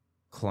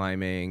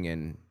climbing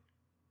and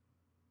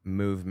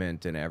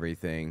movement and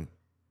everything.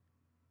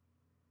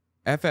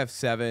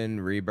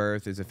 FF7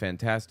 Rebirth is a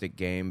fantastic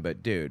game,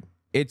 but dude,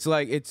 It's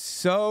like, it's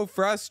so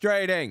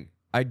frustrating.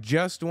 I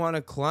just want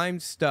to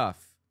climb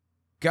stuff.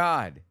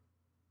 God.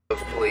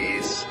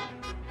 Please.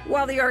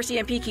 While the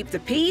RCMP keep the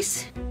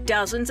peace,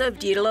 dozens of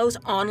Didulo's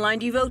online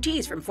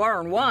devotees from far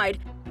and wide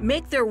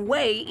make their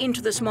way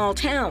into the small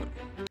town.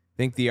 I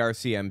think the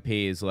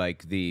RCMP is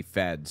like the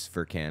feds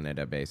for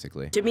Canada,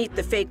 basically. To meet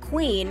the fake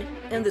queen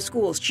in the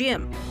school's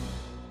gym.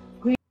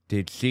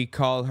 Did she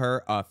call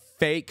her a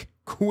fake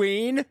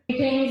queen?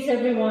 Greetings,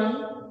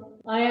 everyone.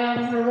 I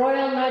am Her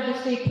Royal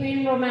Majesty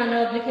Queen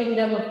Romana of the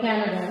Kingdom of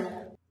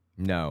Canada.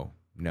 No,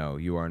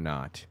 you are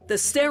not. The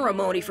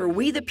ceremony for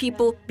We the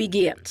People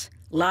begins,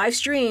 live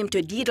streamed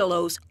to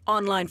Didulo's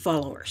online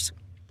followers.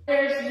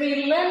 There's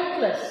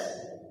relentless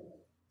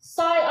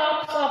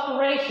PSYOPs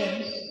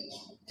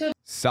operations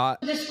to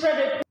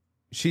discredit.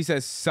 She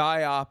says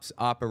PSYOPs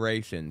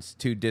operations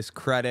to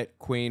discredit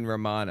Queen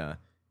Romana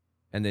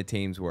and the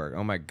team's work.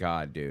 Oh my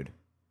God, dude.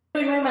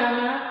 Queen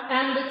Romana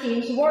and the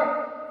team's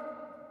work.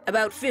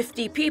 About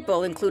 50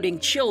 people, including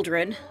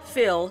children,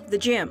 fill the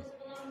gym.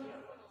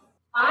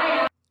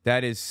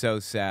 That is so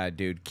sad,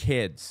 dude.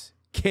 Kids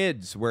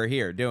were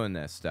here doing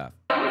this stuff.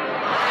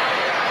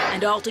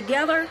 And all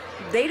together,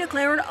 they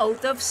declare an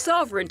oath of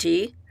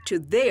sovereignty to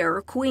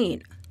their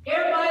queen.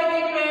 Hereby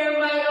declare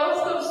my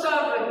oath of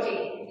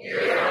sovereignty.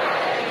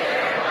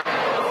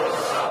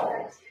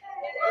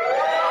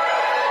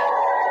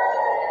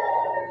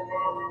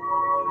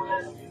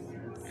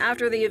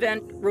 After the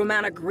event,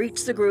 Romana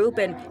greets the group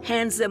and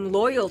hands them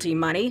loyalty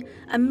money,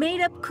 a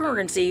made-up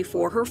currency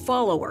for her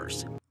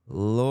followers.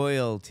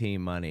 Loyalty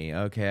money,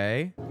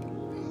 okay.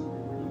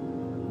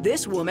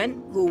 This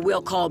woman, who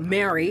we'll call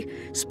Mary,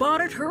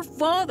 spotted her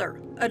father,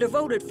 a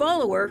devoted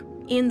follower,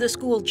 in the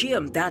school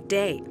gym that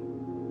day.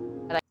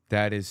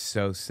 That is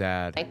so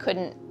sad. I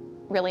couldn't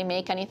really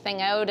make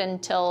anything out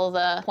until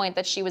the point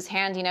that she was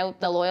handing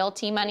out the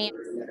loyalty money,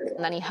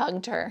 and then he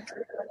hugged her.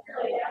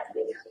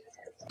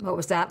 What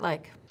was that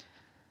like?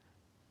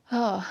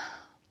 Oh,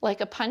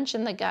 like a punch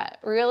in the gut,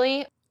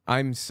 really?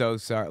 I'm so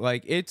sorry.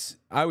 Like,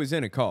 I was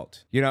in a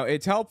cult. You know,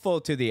 it's helpful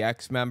to the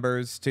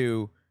ex-members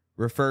to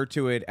refer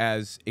to it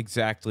as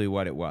exactly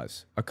what it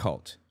was, a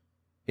cult.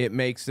 It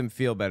makes them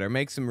feel better. It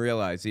makes them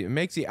realize, it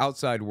makes the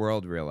outside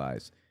world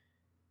realize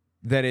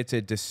that it's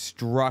a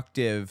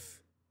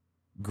destructive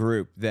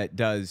group that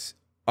does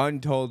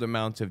untold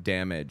amounts of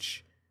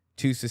damage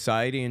to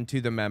society and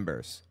to the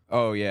members.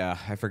 Oh yeah,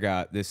 I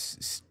forgot.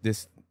 This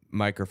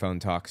microphone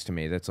talks to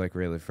me. That's like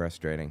really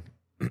frustrating.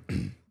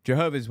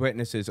 Jehovah's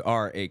Witnesses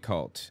are a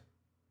cult,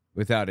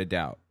 without a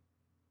doubt.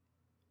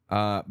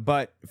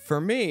 But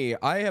for me,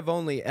 I have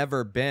only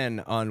ever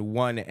been on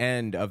one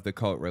end of the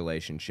cult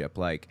relationship.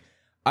 Like,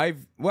 I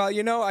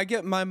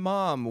get my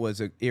mom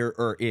was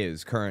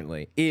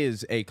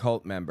is a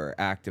cult member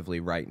actively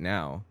right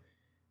now.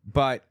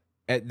 But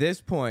at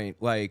this point,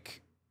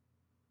 like,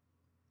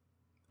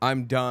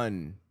 I'm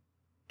done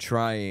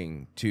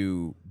trying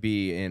to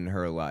be in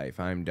her life.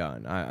 I'm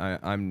done.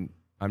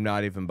 I'm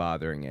not even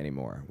bothering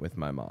anymore with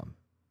my mom.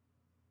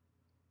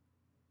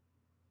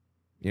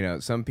 You know,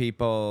 some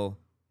people,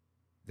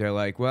 they're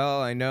like,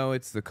 well, I know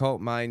it's the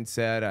cult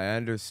mindset. I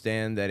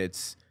understand that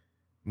it's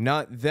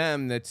not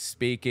them that's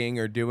speaking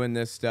or doing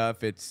this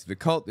stuff. It's the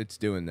cult that's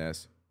doing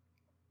this.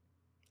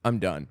 I'm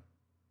done.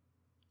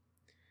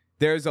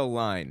 There's a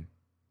line,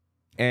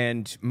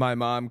 and my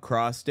mom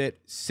crossed it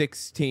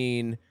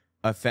 16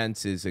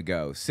 offenses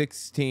ago.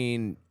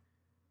 16,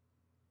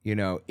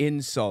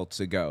 insults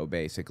ago,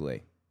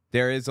 basically.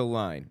 There is a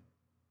line,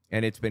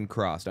 and it's been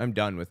crossed. I'm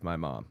done with my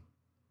mom.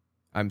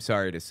 I'm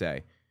sorry to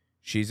say.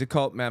 She's a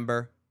cult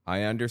member.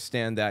 I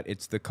understand that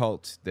it's the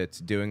cult that's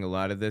doing a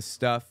lot of this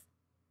stuff,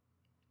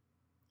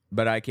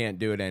 but I can't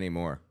do it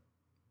anymore.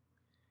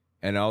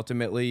 And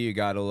ultimately, you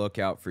got to look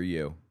out for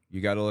you.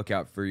 You got to look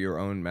out for your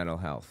own mental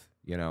health,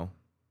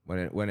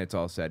 when it's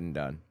all said and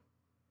done.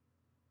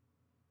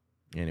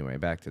 Anyway,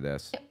 back to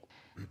this.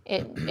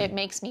 It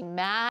makes me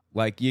mad.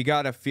 Like, you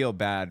got to feel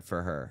bad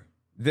for her.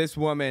 This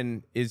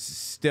woman she's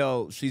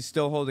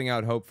still holding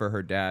out hope for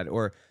her dad,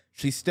 or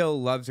she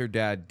still loves her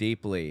dad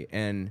deeply,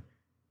 and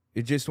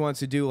it just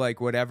wants to do,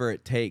 like, whatever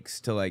it takes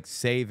to, like,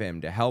 save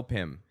him, to help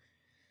him,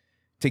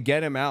 to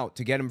get him out,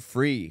 to get him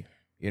free,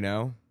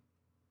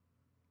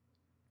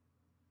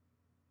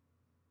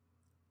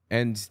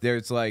 And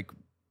there's, like,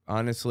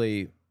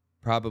 honestly,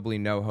 probably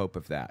no hope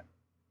of that.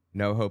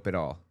 No hope at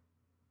all.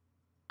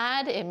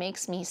 It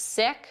makes me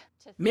sick.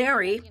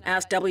 Mary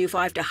asked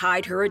W5 to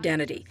hide her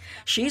identity.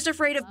 She's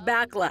afraid of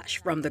backlash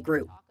from the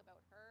group.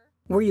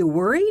 Were you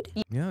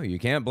worried? No, you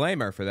can't blame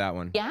her for that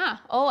one. Yeah.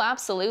 Oh,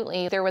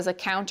 absolutely. There was a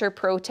counter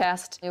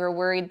protest. We were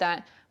worried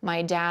that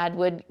my dad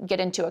would get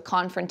into a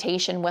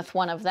confrontation with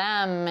one of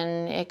them,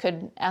 and it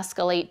could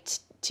escalate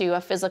to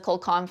a physical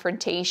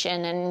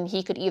confrontation, and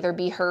he could either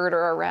be hurt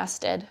or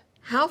arrested.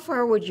 How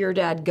far would your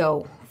dad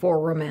go for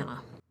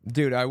Romana?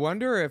 Dude, I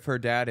wonder if her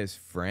dad is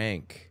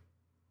Frank.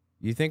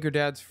 You think her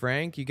dad's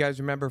Frank? You guys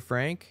remember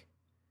Frank?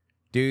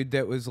 Dude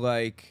that was,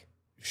 like,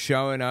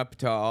 showing up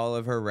to all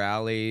of her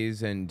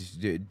rallies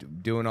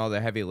and doing all the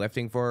heavy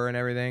lifting for her and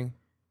everything.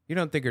 You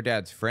don't think her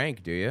dad's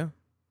Frank, do you?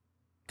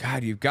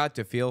 God, you've got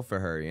to feel for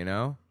her, you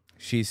know?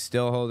 She's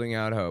still holding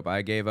out hope.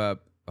 I gave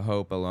up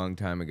hope a long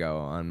time ago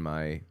on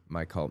my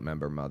cult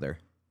member mother.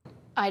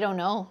 I don't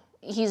know.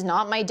 He's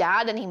not my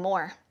dad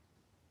anymore.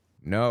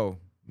 No.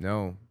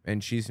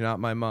 And she's not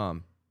my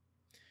mom.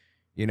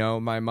 You know,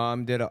 my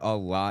mom did a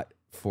lot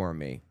for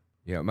me.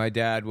 You know, my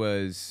dad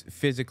was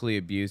physically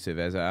abusive,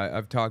 as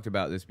I've talked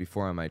about this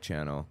before on my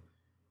channel.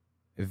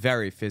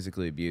 Very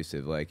physically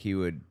abusive. Like, he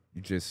would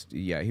just,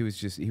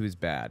 he was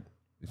bad.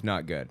 It's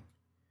not good.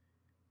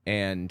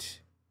 And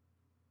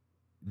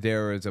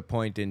there was a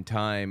point in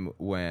time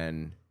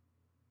when,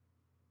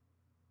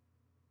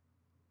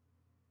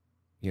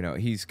 you know,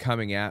 he's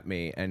coming at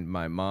me, and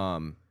my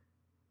mom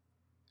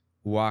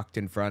walked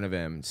in front of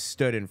him,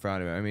 stood in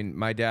front of him. I mean,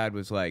 my dad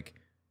was like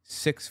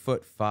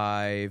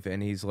 6'5",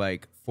 and he's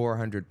like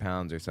 400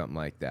 pounds or something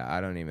like that.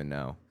 I don't even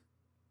know.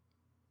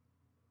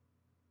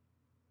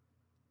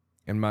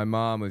 And my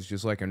mom was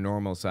just like a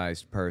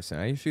normal-sized person.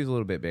 I think she was a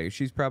little bit big.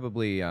 She's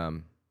probably, I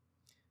don't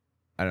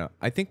know.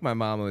 I think my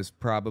mom was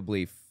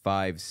probably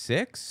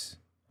 5'6",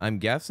 I'm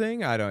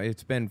guessing.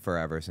 It's been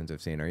forever since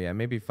I've seen her. Yeah,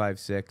 maybe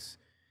 5'6",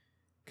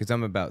 because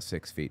I'm about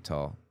 6 feet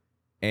tall.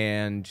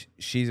 And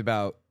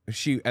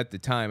at the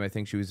time, I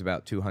think she was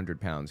about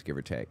 200 pounds, give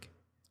or take.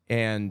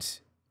 And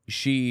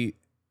she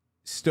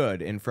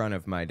stood in front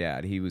of my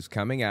dad. He was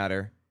coming at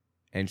her,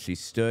 and she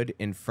stood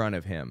in front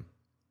of him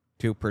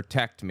to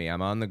protect me.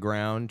 I'm on the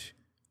ground,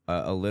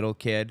 a little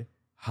kid,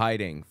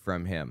 hiding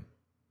from him,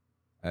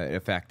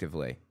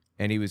 effectively.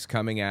 And he was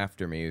coming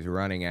after me. He was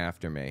running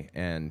after me.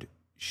 And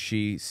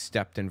she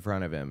stepped in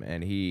front of him,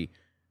 and he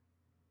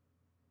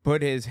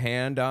put his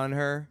hand on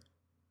her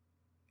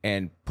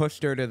and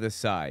pushed her to the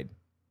side.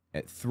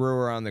 It threw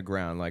her on the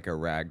ground like a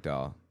rag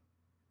doll.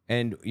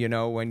 And, you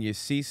know, when you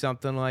see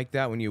something like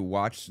that, when you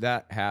watch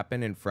that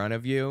happen in front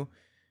of you,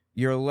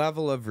 your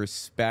level of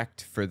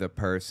respect for the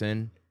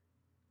person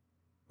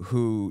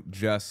who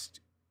just,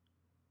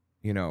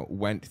 you know,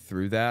 went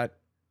through that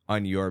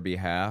on your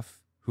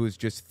behalf, who was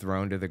just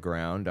thrown to the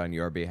ground on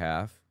your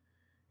behalf,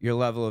 your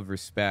level of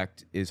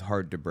respect is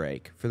hard to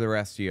break for the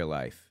rest of your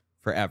life,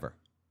 forever.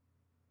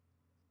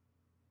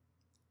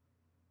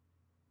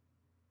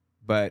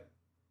 But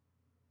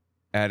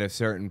at a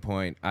certain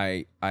point,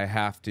 I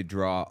have to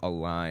draw a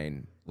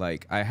line.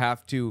 Like, I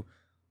have to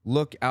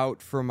look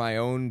out for my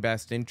own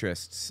best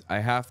interests.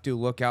 I have to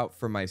look out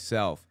for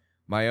myself,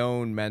 my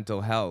own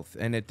mental health.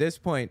 And at this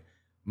point,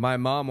 my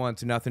mom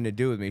wants nothing to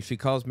do with me. She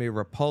calls me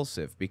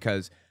repulsive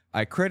because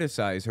I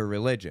criticize her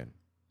religion.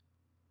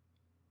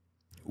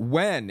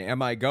 When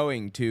am I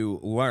going to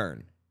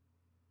learn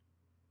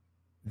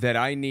that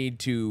I need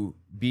to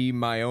be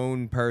my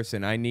own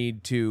person? I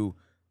need to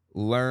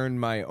learn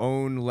my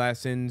own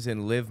lessons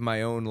and live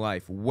my own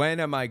life. When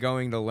am I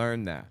going to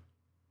learn that?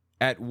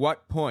 At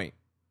what point?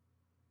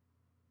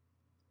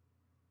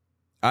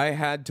 I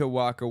had to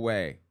walk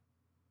away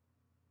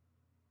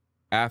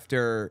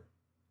after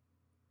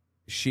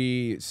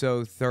she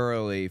so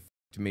thoroughly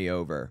fucked me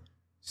over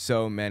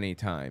so many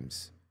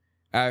times.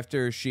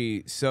 After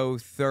she so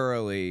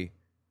thoroughly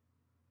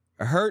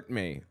hurt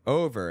me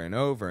over and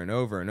over and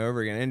over and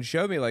over again and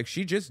showed me like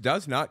she just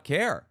does not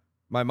care.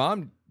 My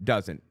mom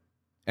doesn't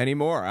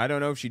anymore. I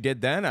don't know if she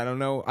did then. I don't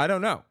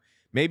know.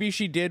 Maybe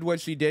she did what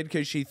she did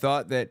because she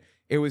thought that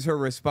it was her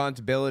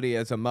responsibility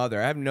as a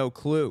mother. I have no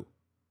clue.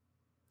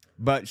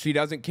 But she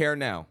doesn't care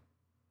now.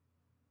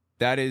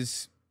 That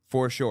is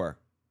for sure.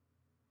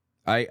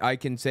 I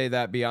can say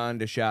that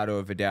beyond a shadow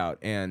of a doubt.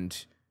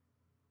 And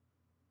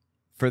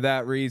for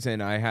that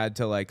reason, I had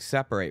to like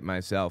separate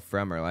myself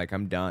from her. Like,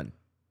 I'm done.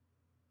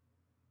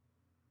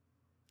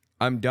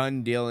 I'm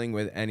done dealing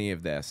with any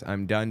of this.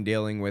 I'm done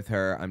dealing with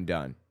her. I'm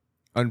done.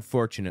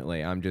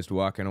 Unfortunately, I'm just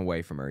walking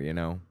away from her, you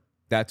know?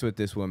 That's what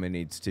this woman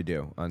needs to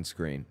do on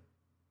screen.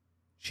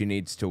 She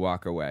needs to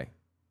walk away.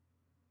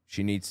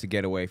 She needs to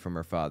get away from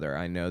her father.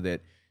 I know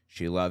that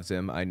she loves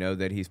him. I know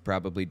that he's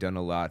probably done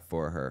a lot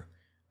for her.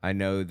 I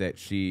know that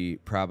she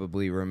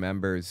probably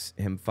remembers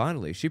him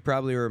fondly. She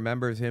probably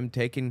remembers him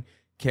taking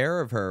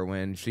care of her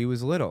when she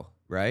was little,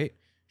 right?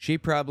 She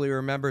probably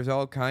remembers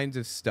all kinds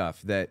of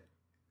stuff that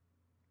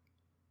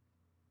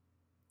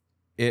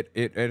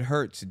it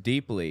hurts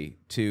deeply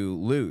to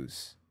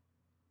lose.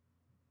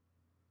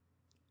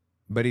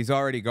 But he's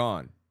already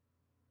gone.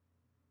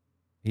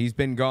 He's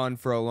been gone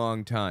for a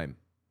long time.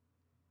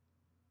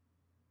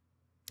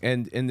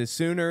 And the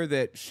sooner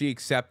that she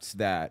accepts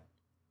that,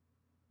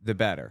 the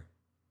better.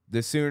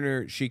 The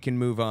sooner she can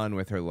move on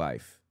with her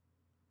life.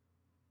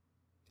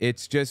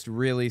 It's just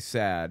really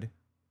sad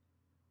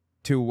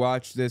to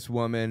watch this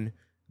woman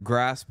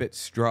grasp at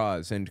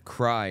straws and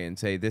cry and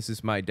say, this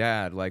is my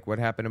dad. Like, what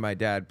happened to my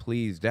dad?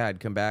 Please, Dad,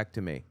 come back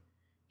to me.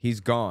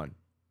 He's gone.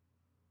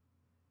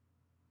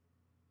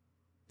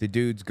 The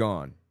dude's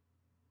gone.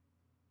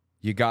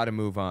 You got to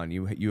move on.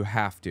 You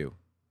have to.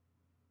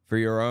 For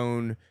your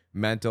own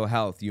mental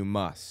health, you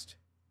must.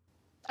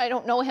 I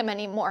don't know him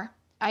anymore.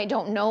 I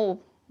don't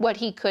know what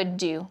he could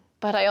do.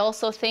 But I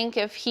also think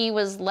if he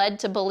was led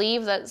to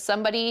believe that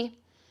somebody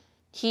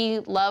he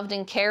loved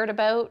and cared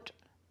about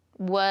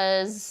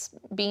was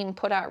being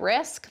put at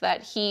risk,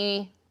 that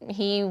he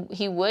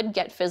would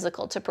get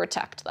physical to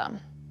protect them.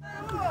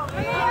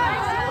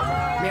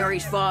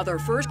 Mary's father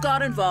first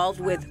got involved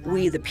with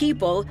We the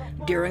People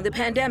during the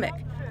pandemic,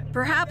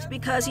 perhaps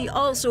because he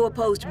also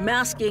opposed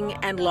masking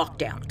and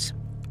lockdowns.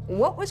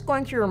 What was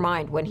going through your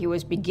mind when he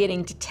was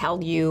beginning to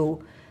tell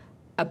you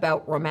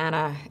about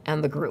Romana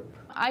and the group?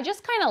 I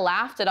just kind of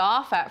laughed it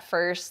off at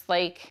first.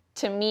 Like,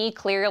 to me,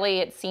 clearly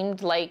it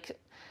seemed like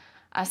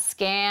a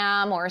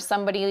scam or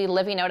somebody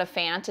living out a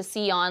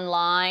fantasy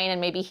online,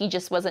 and maybe he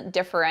just wasn't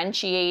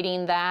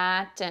differentiating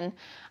that. And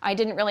I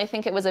didn't really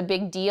think it was a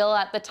big deal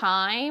at the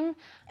time.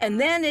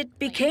 And then it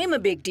became a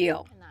big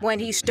deal when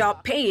he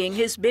stopped paying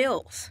his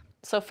bills.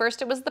 So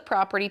first it was the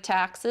property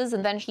taxes,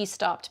 and then he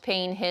stopped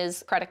paying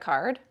his credit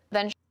card.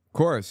 Then, Of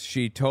course,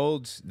 she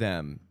told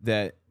them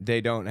that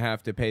they don't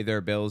have to pay their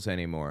bills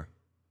anymore.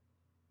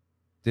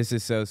 This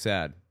is so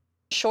sad.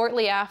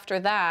 shortly after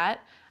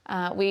that,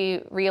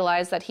 we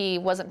realized that he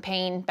wasn't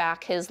paying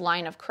back his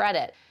line of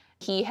credit.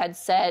 He had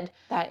said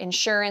that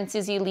insurance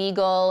is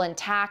illegal and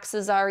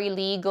taxes are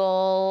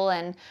illegal,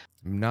 and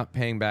I'm not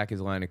paying back his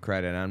line of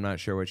credit. I'm not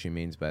sure what she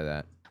means by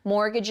that.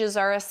 Mortgages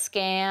are a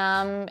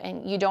scam,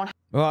 and you don't.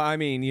 Well, I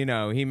mean, you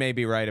know, he may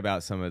be right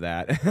about some of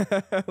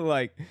that.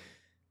 Like,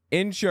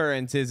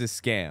 insurance is a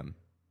scam.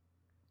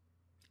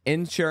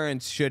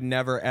 Insurance should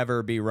never,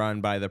 ever be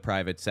run by the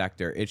private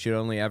sector. It should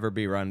only ever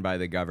be run by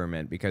the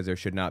government, because there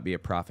should not be a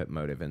profit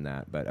motive in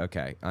that. But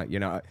okay, you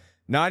know,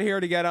 not here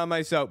to get on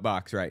my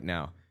soapbox right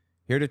now.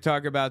 Here to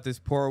talk about this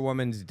poor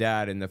woman's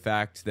dad and the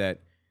fact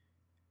that,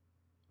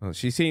 well,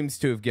 she seems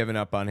to have given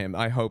up on him.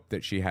 I hope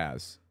that she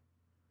has.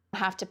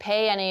 Have to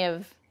pay any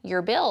of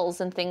your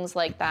bills and things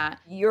like that.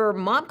 Your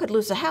mom could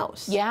lose a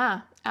house.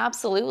 Yeah,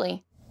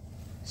 absolutely.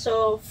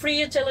 So free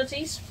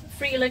utilities,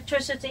 free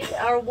electricity,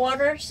 our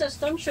water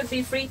system should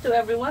be free to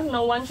everyone.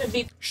 No one should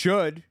be...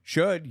 Should,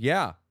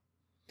 yeah.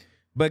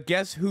 But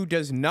guess who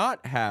does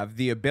not have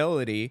the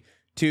ability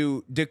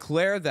to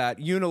declare that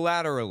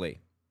unilaterally?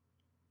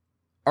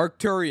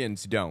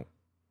 Arcturians don't.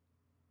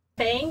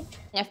 paying.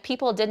 If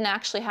people didn't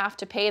actually have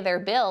to pay their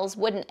bills,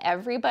 wouldn't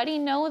everybody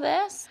know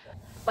this?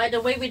 By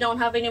the way, we don't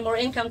have any more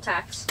income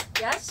tax.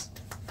 Yes?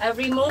 I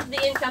removed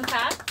the income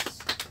tax.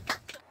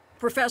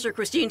 Professor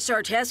Christine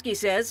Sarteski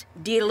says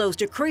Didulo's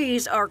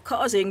decrees are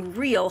causing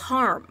real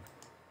harm.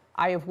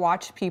 I have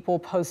watched people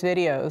post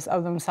videos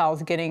of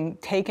themselves getting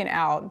taken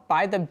out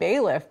by the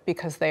bailiff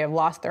because they have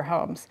lost their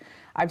homes.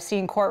 I've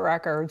seen court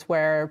records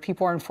where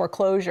people are in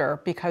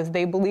foreclosure because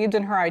they believed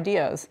in her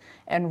ideas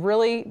and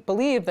really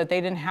believed that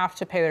they didn't have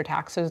to pay their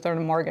taxes, their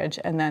mortgage,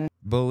 and then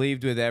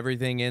believed with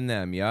everything in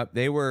them. Yup.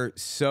 They were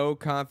so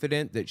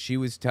confident that she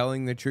was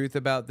telling the truth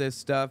about this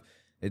stuff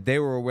that they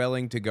were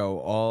willing to go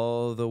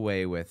all the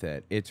way with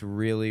it. It's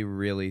really,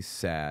 really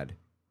sad.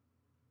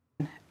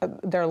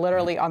 they're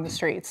literally on the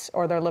streets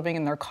or they're living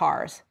in their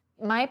cars.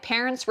 My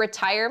parents'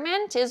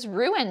 retirement is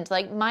ruined.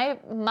 Like, my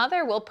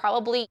mother will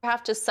probably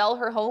have to sell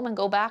her home and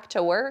go back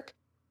to work.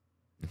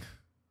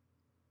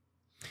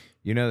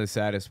 You know, the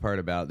saddest part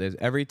about this,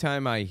 every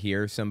time I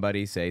hear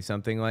somebody say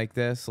something like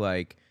this,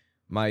 like,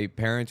 my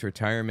parents'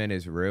 retirement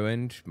is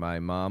ruined, my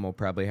mom will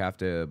probably have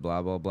to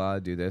blah, blah, blah,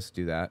 do this,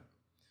 do that.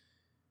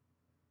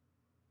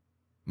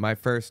 My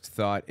first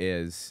thought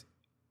is,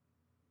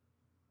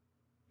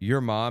 your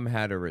mom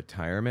had a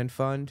retirement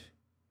fund?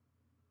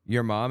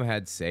 Your mom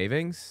had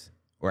savings?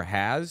 Or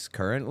has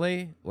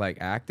currently, like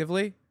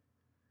actively?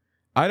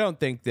 I don't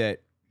think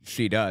that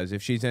she does.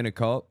 If she's in a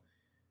cult,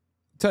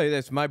 I'll tell you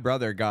this, my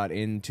brother got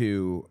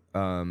into,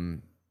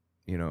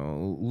 you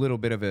know, a little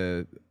bit of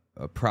a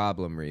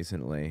problem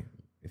recently,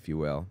 if you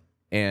will.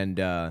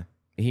 And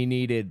he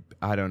needed,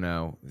 I don't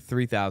know,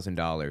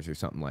 $3,000 or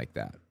something like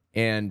that.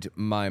 And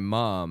my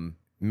mom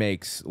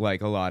makes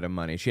like a lot of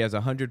money. She has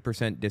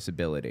 100%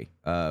 disability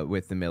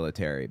with the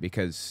military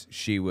because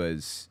she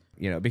was,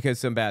 you know, because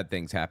some bad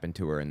things happened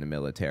to her in the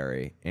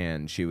military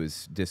and she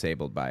was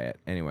disabled by it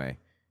anyway.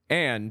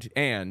 And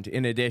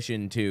in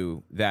addition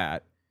to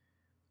that,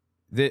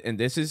 and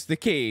this is the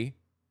key,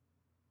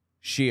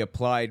 she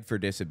applied for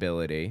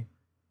disability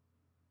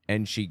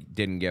and she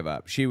didn't give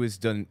up. She was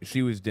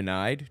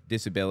denied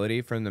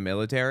disability from the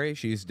military.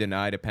 She's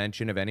denied a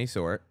pension of any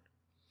sort.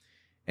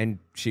 And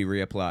she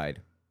reapplied.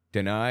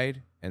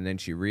 Denied, and then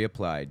she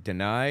reapplied.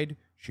 Denied,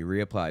 she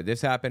reapplied.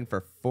 This happened for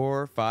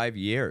 4 or 5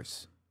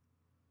 years.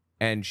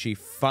 And she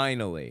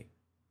finally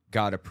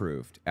got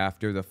approved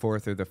after the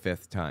 4th or the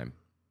 5th time.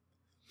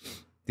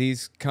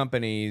 These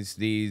companies,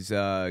 these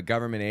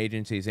government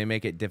agencies, they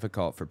make it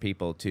difficult for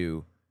people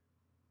to,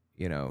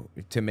 you know,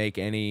 to make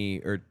any,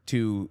 or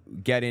to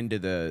get into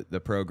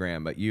the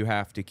program, but you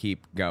have to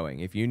keep going.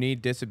 If you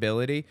need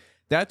disability,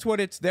 that's what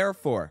it's there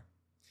for.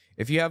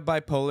 If you have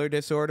bipolar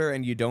disorder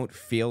and you don't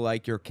feel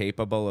like you're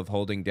capable of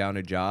holding down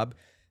a job,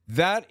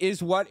 that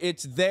is what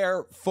it's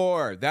there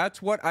for.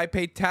 That's what I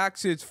pay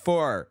taxes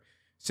for.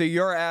 So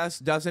your ass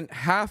doesn't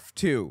have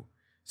to,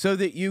 so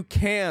that you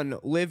can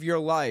live your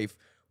life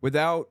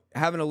without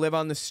having to live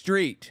on the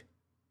street.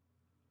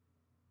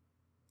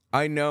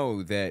 I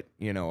know that,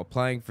 you know,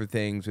 applying for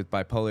things with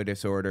bipolar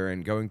disorder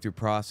and going through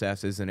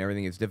processes and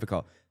everything is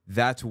difficult.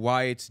 That's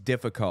why it's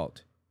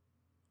difficult.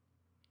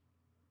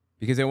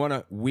 Because they want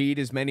to weed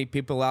as many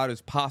people out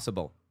as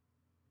possible.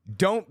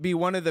 Don't be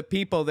one of the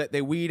people that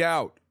they weed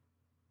out.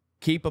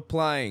 Keep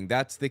applying.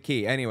 That's the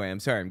key. Anyway, I'm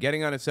sorry. I'm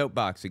getting on a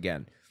soapbox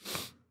again.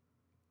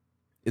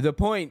 The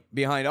point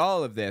behind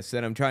all of this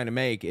that I'm trying to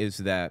make is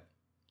that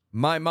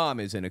my mom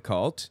is in a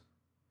cult.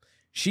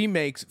 She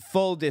makes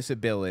full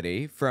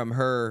disability from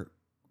her,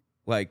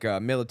 like,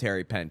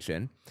 military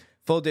pension.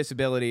 Full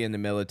disability in the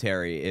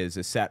military is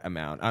a set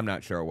amount. I'm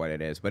not sure what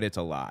it is, but it's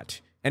a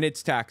lot. And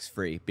it's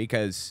tax-free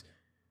because,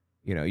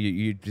 you know,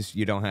 you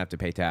don't have to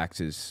pay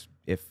taxes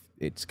if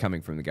it's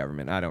coming from the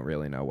government. I don't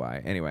really know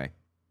why. Anyway.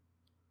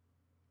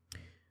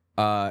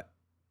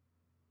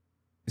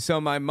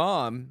 So my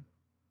mom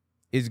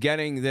is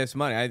getting this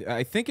money.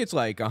 I think it's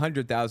like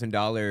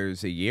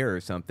 $100,000 a year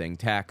or something,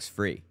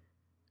 tax-free.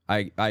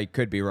 I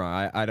could be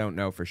wrong. I don't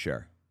know for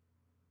sure.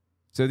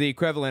 So the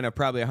equivalent of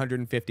probably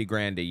 150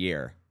 grand a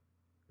year,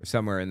 or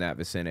somewhere in that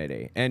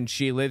vicinity. And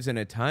she lives in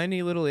a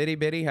tiny little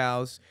itty-bitty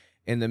house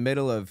in the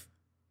middle of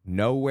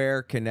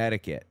nowhere,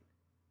 Connecticut.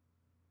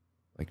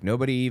 Like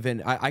nobody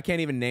even, I can't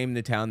even name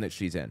the town that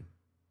she's in,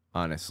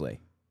 honestly.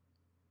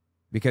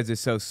 Because it's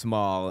so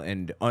small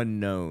and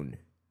unknown.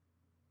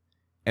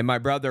 And my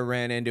brother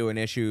ran into an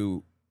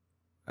issue,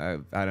 I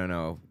don't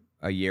know,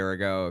 a year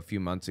ago, a few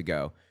months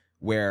ago,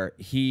 where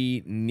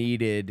he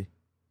needed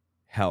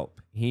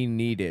help. He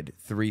needed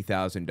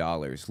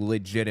 $3,000.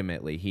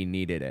 Legitimately, he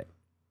needed it.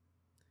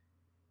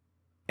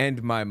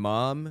 And my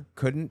mom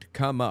couldn't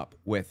come up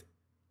with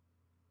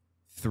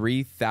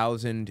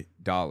 $3,000.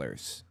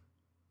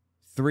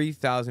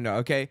 $3,000.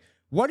 Okay,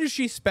 what is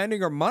she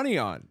spending her money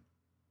on?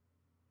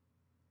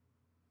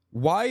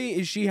 Why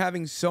is she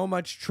having so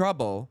much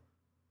trouble,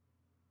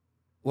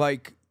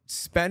 like,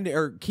 spending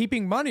or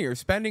keeping money or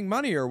spending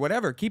money or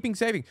whatever, keeping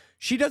saving?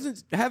 She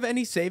doesn't have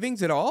any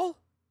savings at all?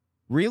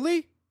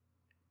 Really?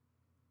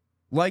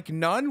 Like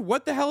none?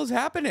 What the hell is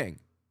happening?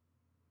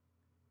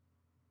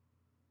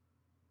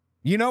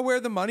 You know where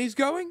the money's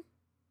going?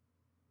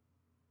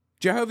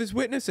 Jehovah's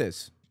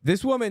Witnesses.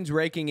 This woman's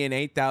raking in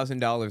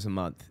 $8,000 a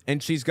month,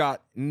 and she's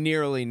got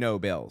nearly no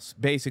bills,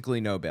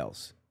 basically no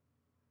bills.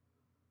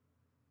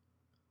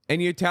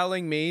 And you're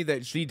telling me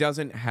that she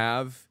doesn't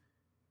have,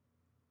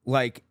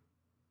 like,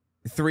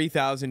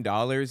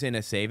 $3,000 in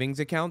a savings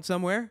account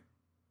somewhere?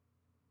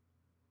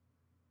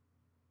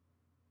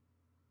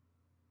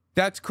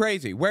 That's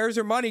crazy. Where's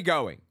her money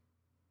going?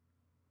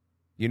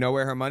 You know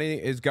where her money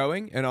is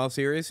going, in all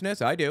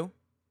seriousness? I do.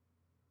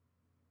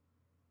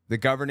 The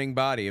governing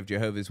body of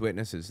Jehovah's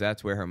Witnesses,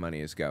 that's where her money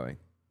is going.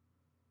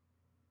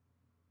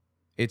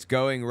 It's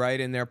going right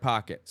in their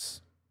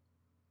pockets.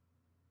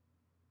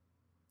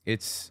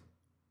 It's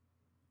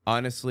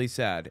honestly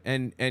sad.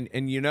 And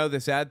you know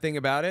the sad thing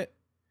about it?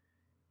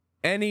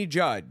 Any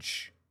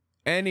judge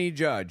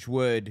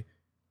would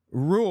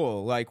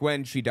rule, like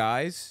when she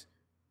dies,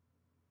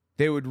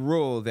 they would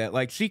rule that,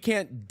 like, she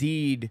can't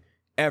deed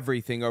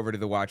everything over to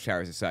the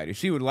Watchtower Society.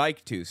 She would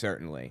like to,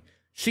 certainly.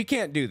 She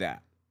can't do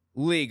that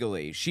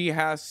legally. She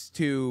has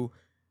to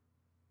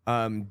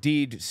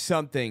deed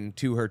something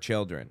to her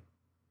children.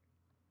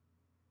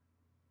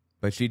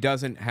 But she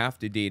doesn't have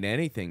to deed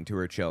anything to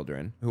her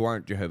children, who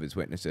aren't Jehovah's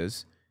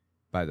Witnesses,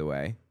 by the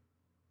way,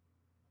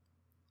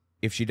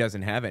 if she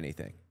doesn't have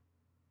anything.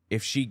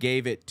 If she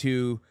gave it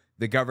to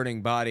the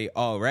governing body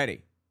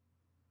already.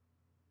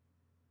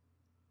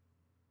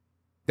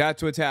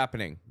 That's what's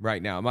happening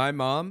right now. My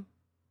mom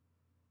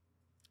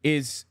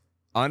is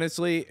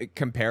honestly,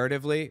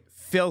 comparatively,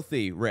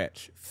 filthy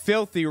rich.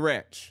 Filthy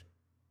rich.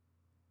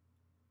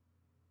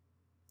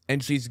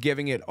 And she's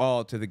giving it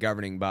all to the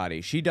governing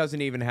body. She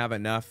doesn't even have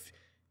enough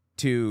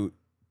to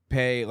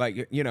pay,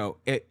 like, you know,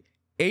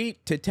 $8,000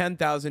 to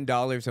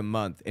 $10,000 a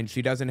month, and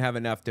she doesn't have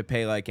enough to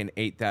pay like a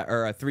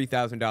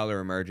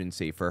 $3,000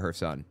 emergency for her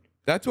son.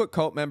 That's what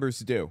cult members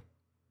do.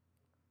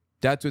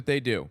 That's what they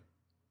do.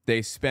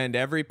 They spend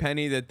every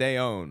penny that they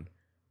own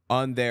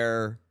on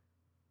their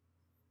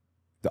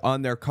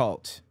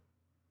cult,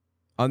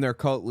 on their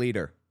cult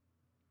leader.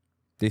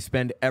 They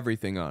spend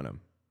everything on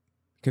him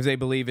because they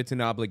believe it's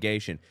an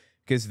obligation,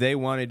 because they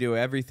want to do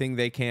everything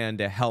they can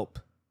to help,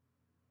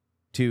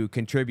 to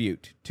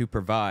contribute, to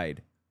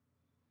provide.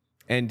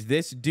 And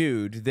this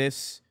dude,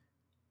 this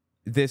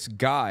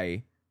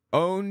guy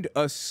owned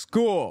a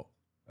school,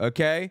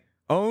 okay?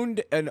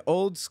 Owned an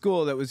old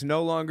school that was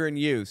no longer in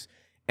use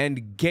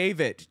and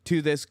gave it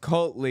to this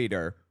cult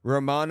leader,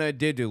 Romana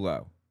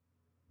Didulo.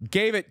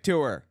 Gave it to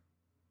her.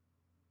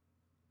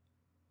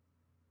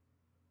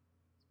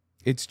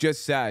 It's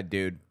just sad,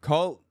 dude.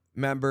 Cult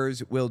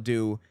members will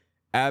do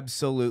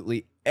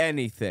absolutely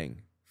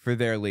anything for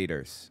their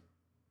leaders.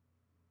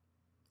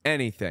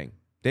 Anything.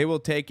 They will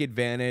take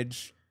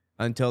advantage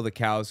until the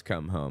cows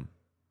come home.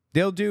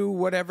 They'll do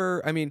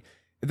whatever. I mean,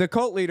 the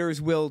cult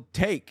leaders will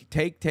take.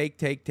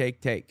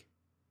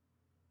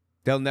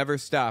 They'll never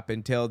stop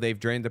until they've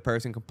drained the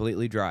person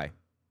completely dry.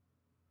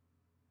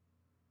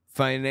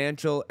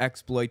 Financial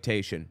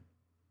exploitation.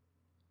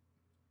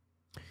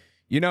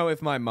 You know,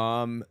 if my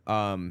mom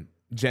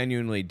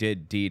genuinely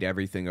did deed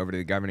everything over to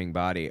the governing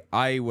body,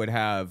 I would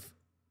have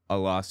a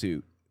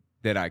lawsuit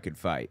that I could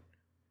fight.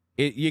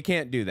 You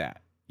can't do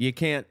that. You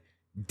can't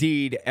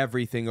deed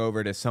everything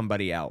over to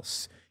somebody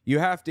else. You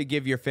have to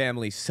give your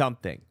family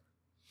something.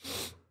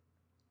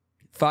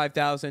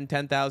 $5,000,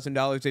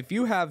 $10,000. If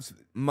you have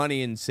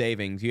money in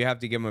savings, you have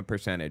to give them a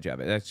percentage of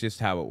it. That's just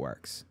how it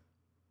works.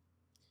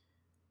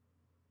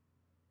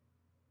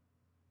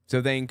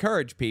 So they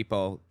encourage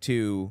people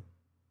to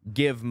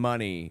give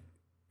money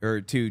or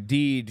to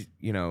deed,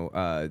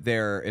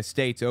 their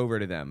estates over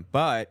to them.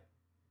 But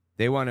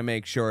they want to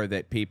make sure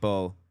that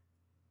people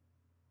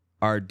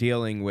are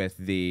dealing with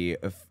the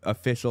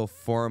official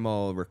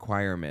formal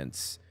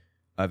requirements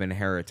of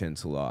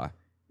inheritance law.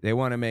 They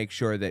want to make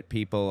sure that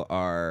people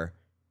are,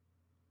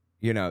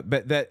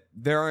 but that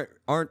there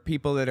aren't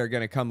people that are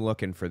going to come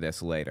looking for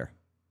this later.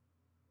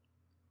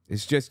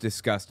 It's just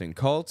disgusting.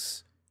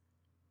 Cults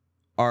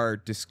are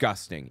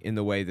disgusting in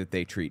the way that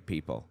they treat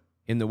people,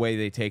 in the way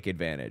they take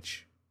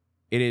advantage.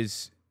 It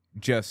is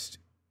just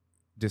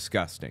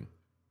disgusting.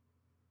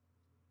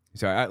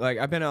 Sorry,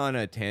 I've been on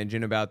a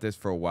tangent about this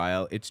for a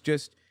while.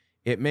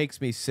 It makes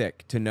me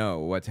sick to know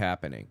what's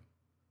happening.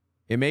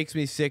 It makes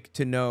me sick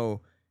to know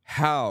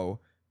how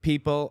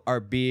people are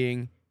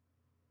being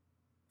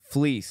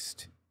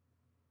fleeced,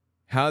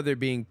 how they're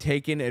being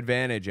taken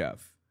advantage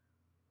of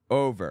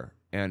over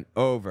and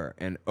over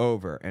and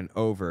over and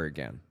over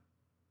again.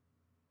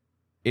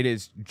 It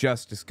is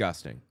just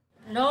disgusting.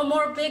 No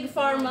more big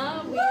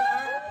pharma.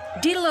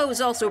 Didulo is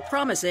also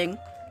promising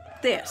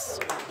this.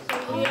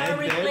 So we are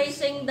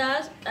replacing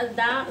that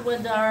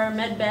with our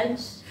med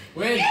beds.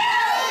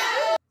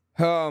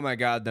 Oh my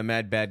God, the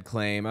med bed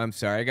claim. I'm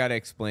sorry, I gotta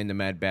explain the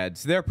med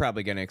beds. They're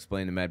probably gonna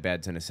explain the med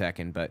beds in a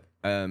second, but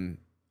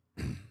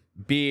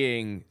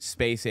being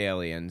space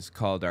aliens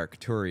called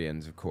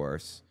Arcturians, of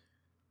course,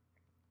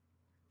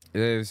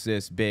 there's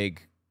this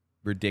big,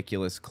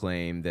 ridiculous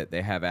claim that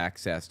they have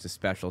access to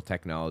special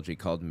technology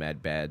called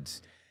med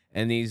beds.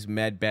 And these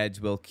med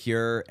beds will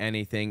cure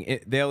anything.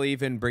 They'll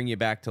even bring you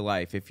back to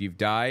life. If you've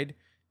died,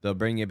 they'll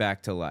bring you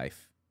back to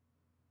life.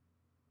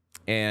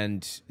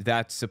 And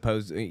that's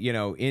supposed,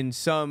 in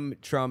some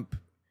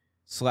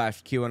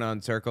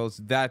Trump/QAnon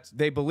circles,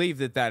 they believe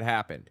that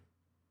happened.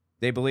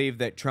 They believe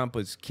that Trump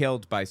was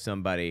killed by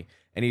somebody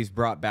and he's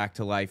brought back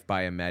to life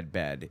by a med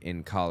bed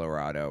in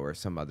Colorado or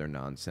some other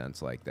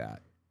nonsense like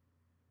that.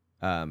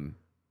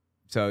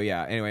 So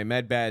yeah, anyway,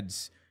 med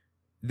beds,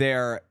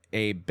 they're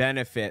a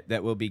benefit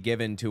that will be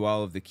given to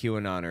all of the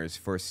QAnoners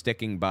for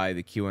sticking by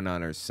the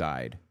QAnoners'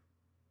 side.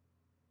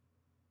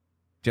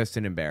 Just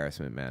an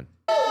embarrassment, man.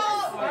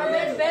 Our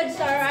med beds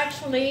are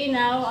actually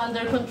now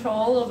under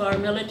control of our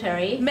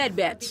military. Med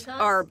beds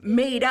are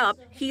made-up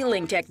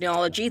healing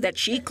technology that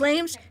she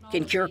claims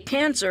can cure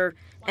cancer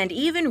and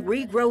even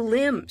regrow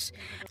limbs.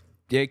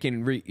 It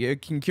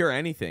can cure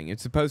anything.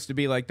 It's supposed to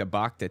be like the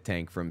Bacta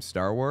tank from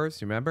Star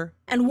Wars, remember?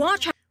 And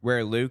watch how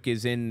where Luke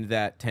is in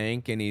that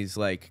tank and he's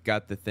like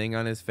got the thing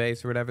on his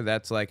face or whatever.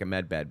 That's like a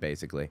med bed,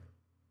 basically.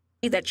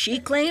 That she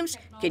claims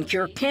can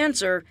cure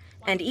cancer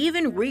and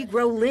even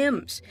regrow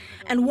limbs.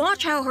 And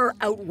watch how her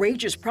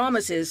outrageous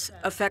promises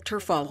affect her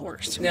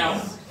followers.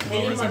 Now,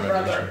 me and my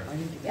brother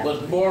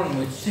was born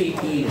with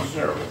CP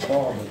cerebral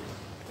palsy.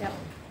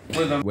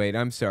 Wait,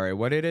 I'm sorry.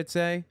 What did it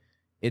say?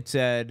 It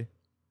said,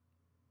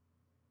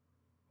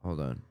 hold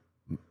on.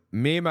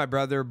 Me and my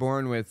brother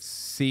born with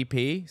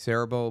CP,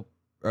 cerebral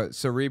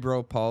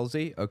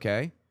palsy.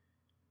 Okay.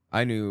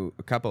 I knew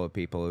a couple of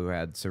people who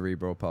had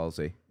cerebral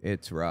palsy.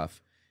 It's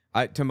rough.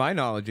 To my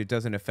knowledge, it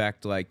doesn't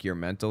affect like your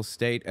mental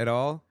state at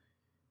all.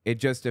 It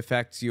just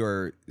affects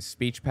your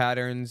speech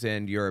patterns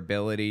and your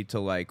ability to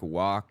like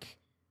walk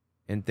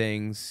and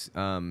things.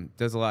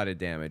 Does a lot of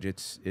damage.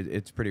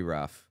 It's pretty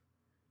rough.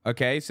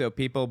 Okay, so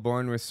people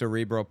born with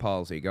cerebral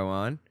palsy, go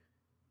on.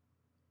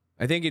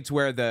 I think it's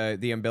where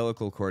the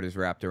umbilical cord is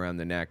wrapped around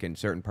the neck and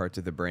certain parts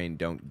of the brain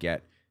don't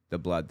get the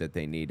blood that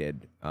they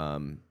needed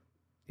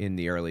in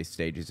the early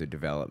stages of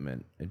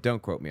development.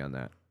 Don't quote me on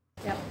that.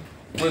 Yep.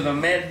 Will the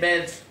med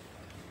beds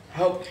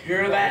help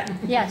cure that?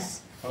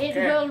 Yes. Okay. It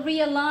will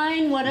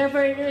realign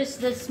whatever it is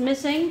that's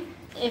missing.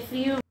 If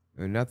you...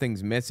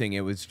 Nothing's missing.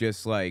 It was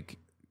just like,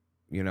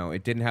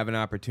 it didn't have an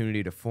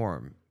opportunity to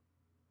form.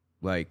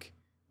 Like,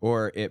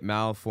 or it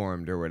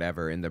malformed or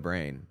whatever in the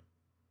brain.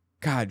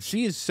 God,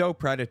 she is so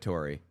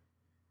predatory.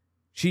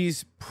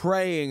 She's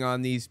preying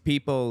on these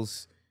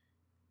people's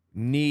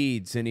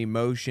needs and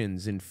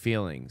emotions and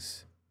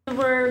feelings.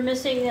 We're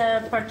missing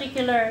a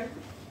particular...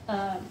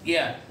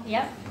 Yeah.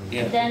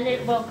 Then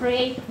it will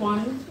create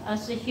one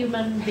as a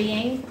human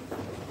being.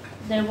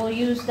 They will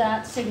use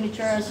that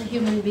signature as a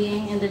human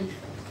being and then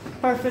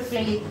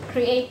perfectly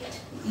create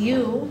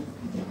you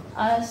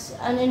as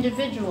an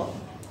individual.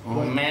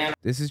 Oh, man.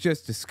 This is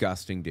just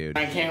disgusting, dude.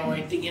 I can't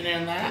wait to get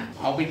in that.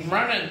 I'll be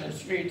running the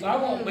streets. I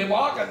won't be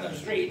walking the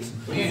streets.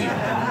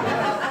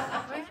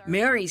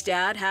 Mary's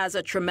dad has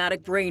a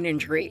traumatic brain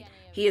injury.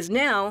 He has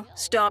now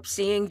stopped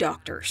seeing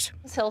doctors.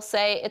 He'll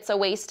say it's a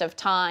waste of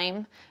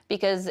time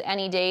because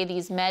any day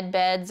these med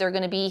beds are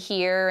going to be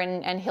here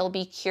and he'll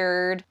be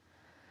cured.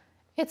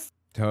 It's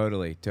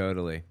Totally.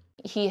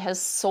 he has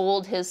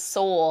sold his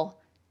soul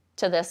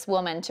to this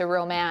woman, to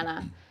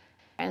Romana.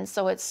 And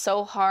so it's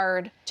so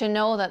hard to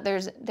know that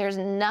there's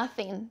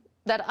nothing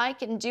that I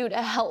can do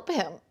to help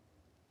him.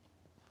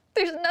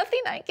 There's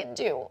nothing I can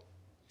do.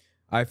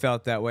 I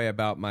felt that way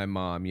about my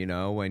mom, you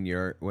know, when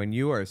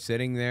you are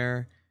sitting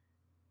there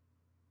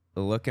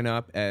looking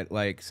up at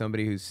like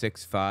somebody who's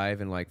 6'5"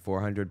 and like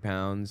 400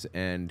 pounds,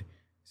 and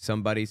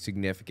somebody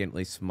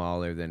significantly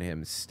smaller than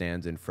him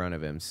stands in front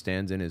of him,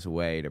 stands in his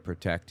way to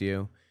protect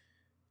you.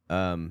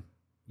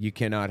 You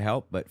cannot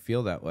help but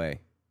feel that way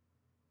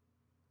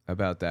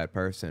about that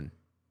person.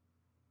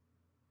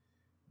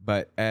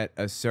 But at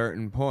a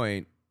certain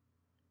point,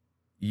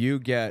 you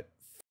get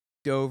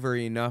f***ed over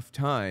enough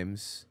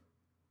times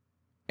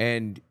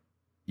and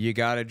you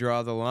got to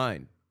draw the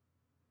line.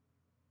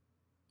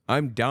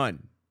 I'm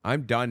done.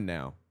 I'm done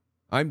now.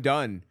 I'm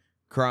done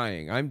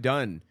crying. I'm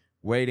done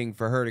waiting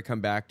for her to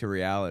come back to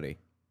reality.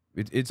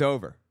 It's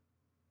over.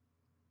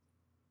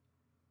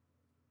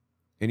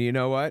 And you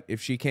know what?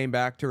 If she came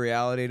back to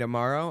reality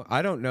tomorrow,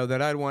 I don't know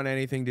that I'd want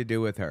anything to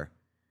do with her,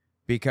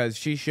 because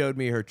she showed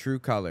me her true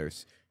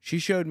colors. She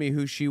showed me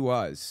who she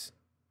was.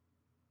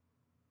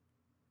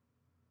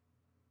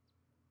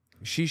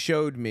 She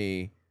showed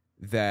me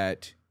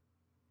that,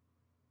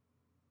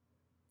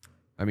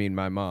 I mean,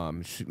 my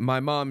mom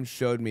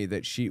showed me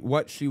that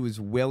what she was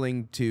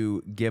willing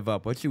to give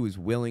up, what she was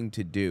willing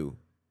to do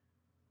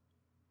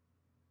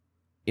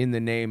in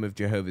the name of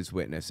Jehovah's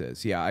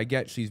Witnesses. Yeah, I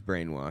get she's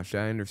brainwashed.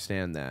 I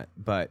understand that.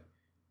 But,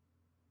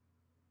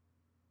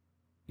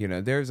 you know,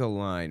 there's a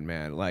line,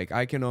 man. Like,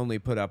 I can only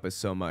put up with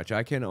so much.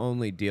 I can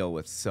only deal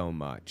with so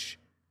much.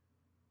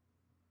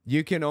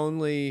 You can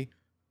only...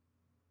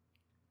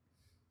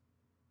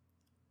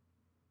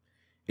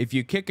 If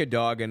you kick a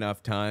dog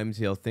enough times,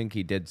 he'll think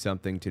he did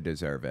something to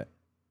deserve it.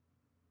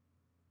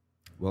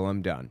 Well,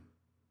 I'm done.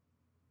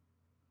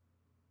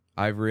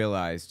 I've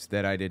realized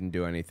that I didn't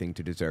do anything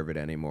to deserve it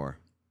anymore.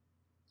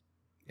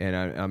 And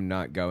I'm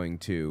not going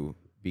to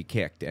be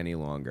kicked any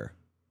longer.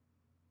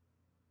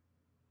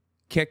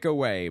 Kick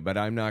away, but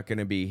I'm not going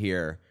to be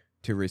here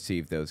to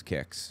receive those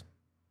kicks.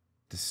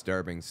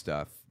 Disturbing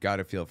stuff. Got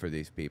to feel for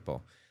these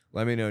people.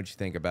 Let me know what you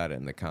think about it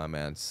in the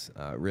comments.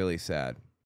 Really sad.